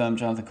do with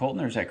Jonathan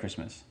Colton, or is that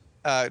Christmas?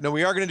 No,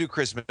 we are going to do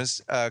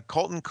Christmas.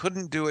 Colton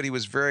couldn't do it. He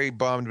was very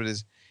bummed, but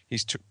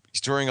he's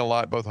touring a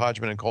lot. Both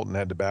Hodgman and Colton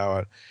had to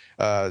bow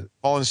out.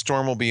 Paul and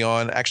Storm will be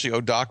on. Actually,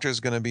 O'Doctor's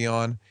going to be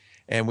on.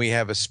 And we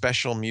have a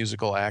special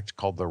musical act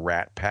called the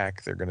Rat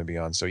Pack. They're going to be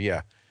on. So,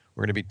 yeah,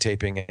 we're going to be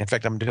taping. In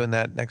fact, I'm doing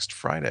that next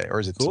Friday. Or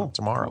is it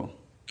tomorrow? Cool.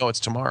 No, it's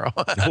tomorrow.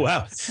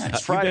 Wow.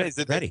 Friday's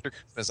the day after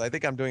Christmas. I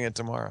think I'm doing it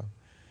tomorrow.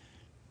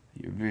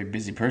 You're a very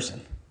busy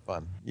person.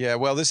 Fun. Yeah,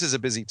 well, this is a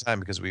busy time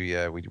because we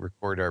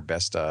record our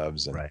best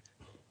ofs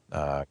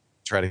and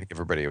try to give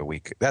everybody a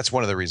week. That's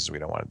one of the reasons we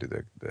don't want to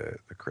do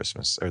the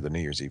Christmas or the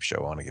New Year's Eve show.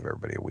 I want to give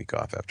everybody a week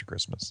off after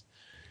Christmas.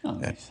 Oh,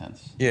 that makes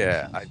sense.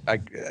 Yeah,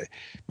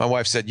 my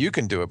wife said you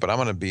can do it, but I'm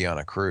going to be on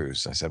a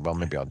cruise. I said, well,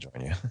 maybe I'll join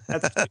you. I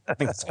think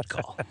that's a good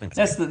call.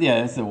 That's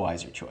the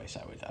wiser choice.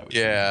 I would.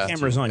 Yeah, the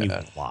camera's on you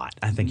a lot.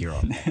 I think you're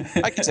on.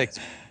 I can take.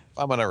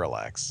 I'm going to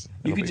relax.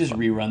 You could just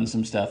rerun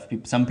some stuff.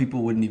 Some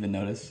people wouldn't even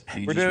notice.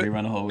 You just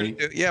rerun a whole week.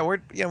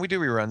 We do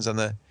reruns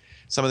on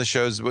some of the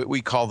shows.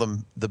 We call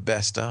them the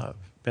best of.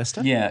 Best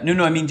of? Yeah.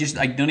 No. I mean, just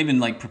I don't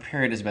even like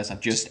prepare it as best of.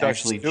 Just do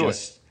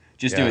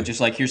it. Just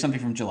like here's something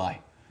from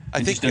July.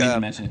 I think don't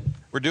even mention it.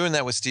 We're doing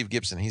that with Steve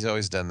Gibson. He's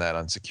always done that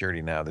on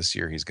Security Now. This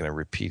year, he's going to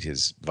repeat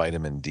his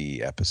vitamin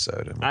D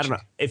episode. I don't know.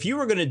 If you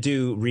were going to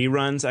do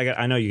reruns,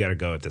 I know you got to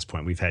go at this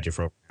point. We've had you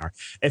for over an hour.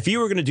 If you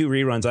were going to do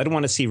reruns, I'd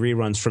want to see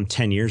reruns from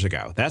 10 years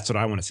ago. That's what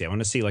I want to see. I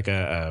want to see like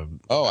a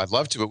Oh, I'd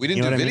love to, but we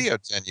didn't do video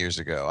 10 years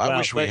ago. I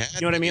wish we had.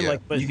 You know what I mean?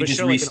 Like, you could just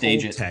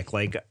restage it. Tech.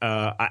 Like,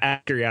 out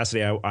of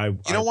curiosity,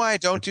 you know why I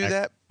don't do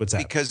that? What's that?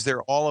 Because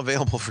they're all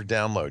available for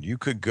download. You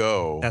could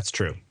go. That's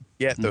true.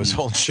 Get those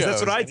old shows.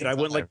 That's what I did. I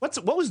went like,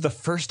 what was the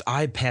first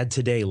iPad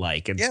today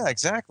like? And yeah,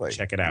 exactly.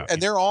 Check it out.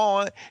 And they're all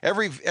on.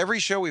 Every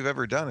show we've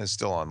ever done is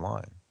still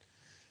online.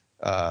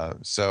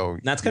 So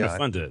that's kind of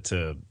fun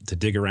to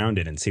dig around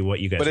it and see what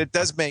you guys. But it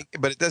does make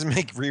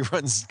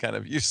reruns kind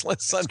of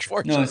useless.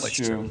 Unfortunately, no, it's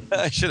true.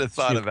 I should have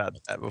thought about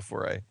that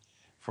before I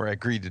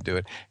agreed to do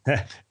it.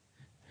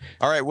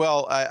 All right.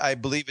 Well, I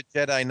believe a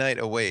Jedi Knight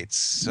awaits.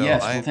 So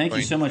yes. Well, thank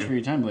you so much for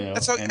your time, Leo.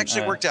 That's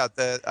actually worked out.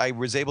 I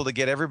was able to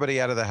get everybody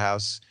out of the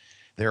house.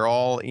 They're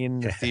all in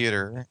the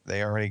theater.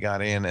 They already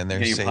got in, and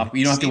they're saying,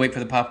 you don't have to wait for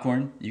the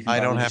popcorn. You can I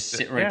don't have to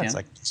sit right down. It's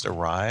like just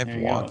arrive,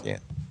 walk in.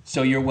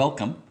 So you're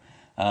welcome.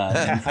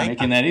 For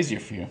making that easier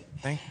for you.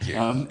 Thank you.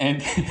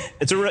 And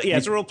it's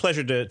a real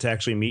pleasure to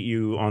actually meet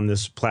you on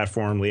this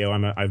platform, Leo.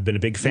 I've been a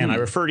big fan. I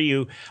refer to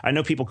you. I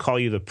know people call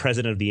you the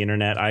president of the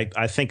internet.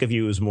 I think of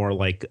you as more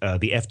like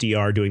the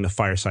FDR doing the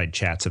fireside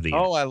chats of the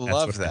internet. Oh, I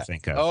love that. I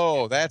think of.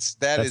 Oh, that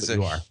is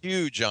a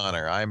huge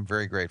honor. I'm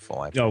very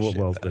grateful. It's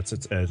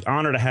an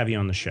honor to have you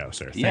on the show,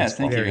 sir.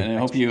 Thank you. And I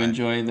hope you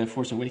enjoy The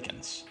Force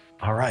Awakens.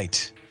 All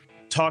right.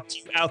 Talk to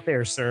you out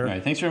there, sir. All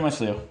right. Thanks very much,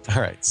 Leo.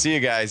 All right. See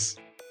you guys.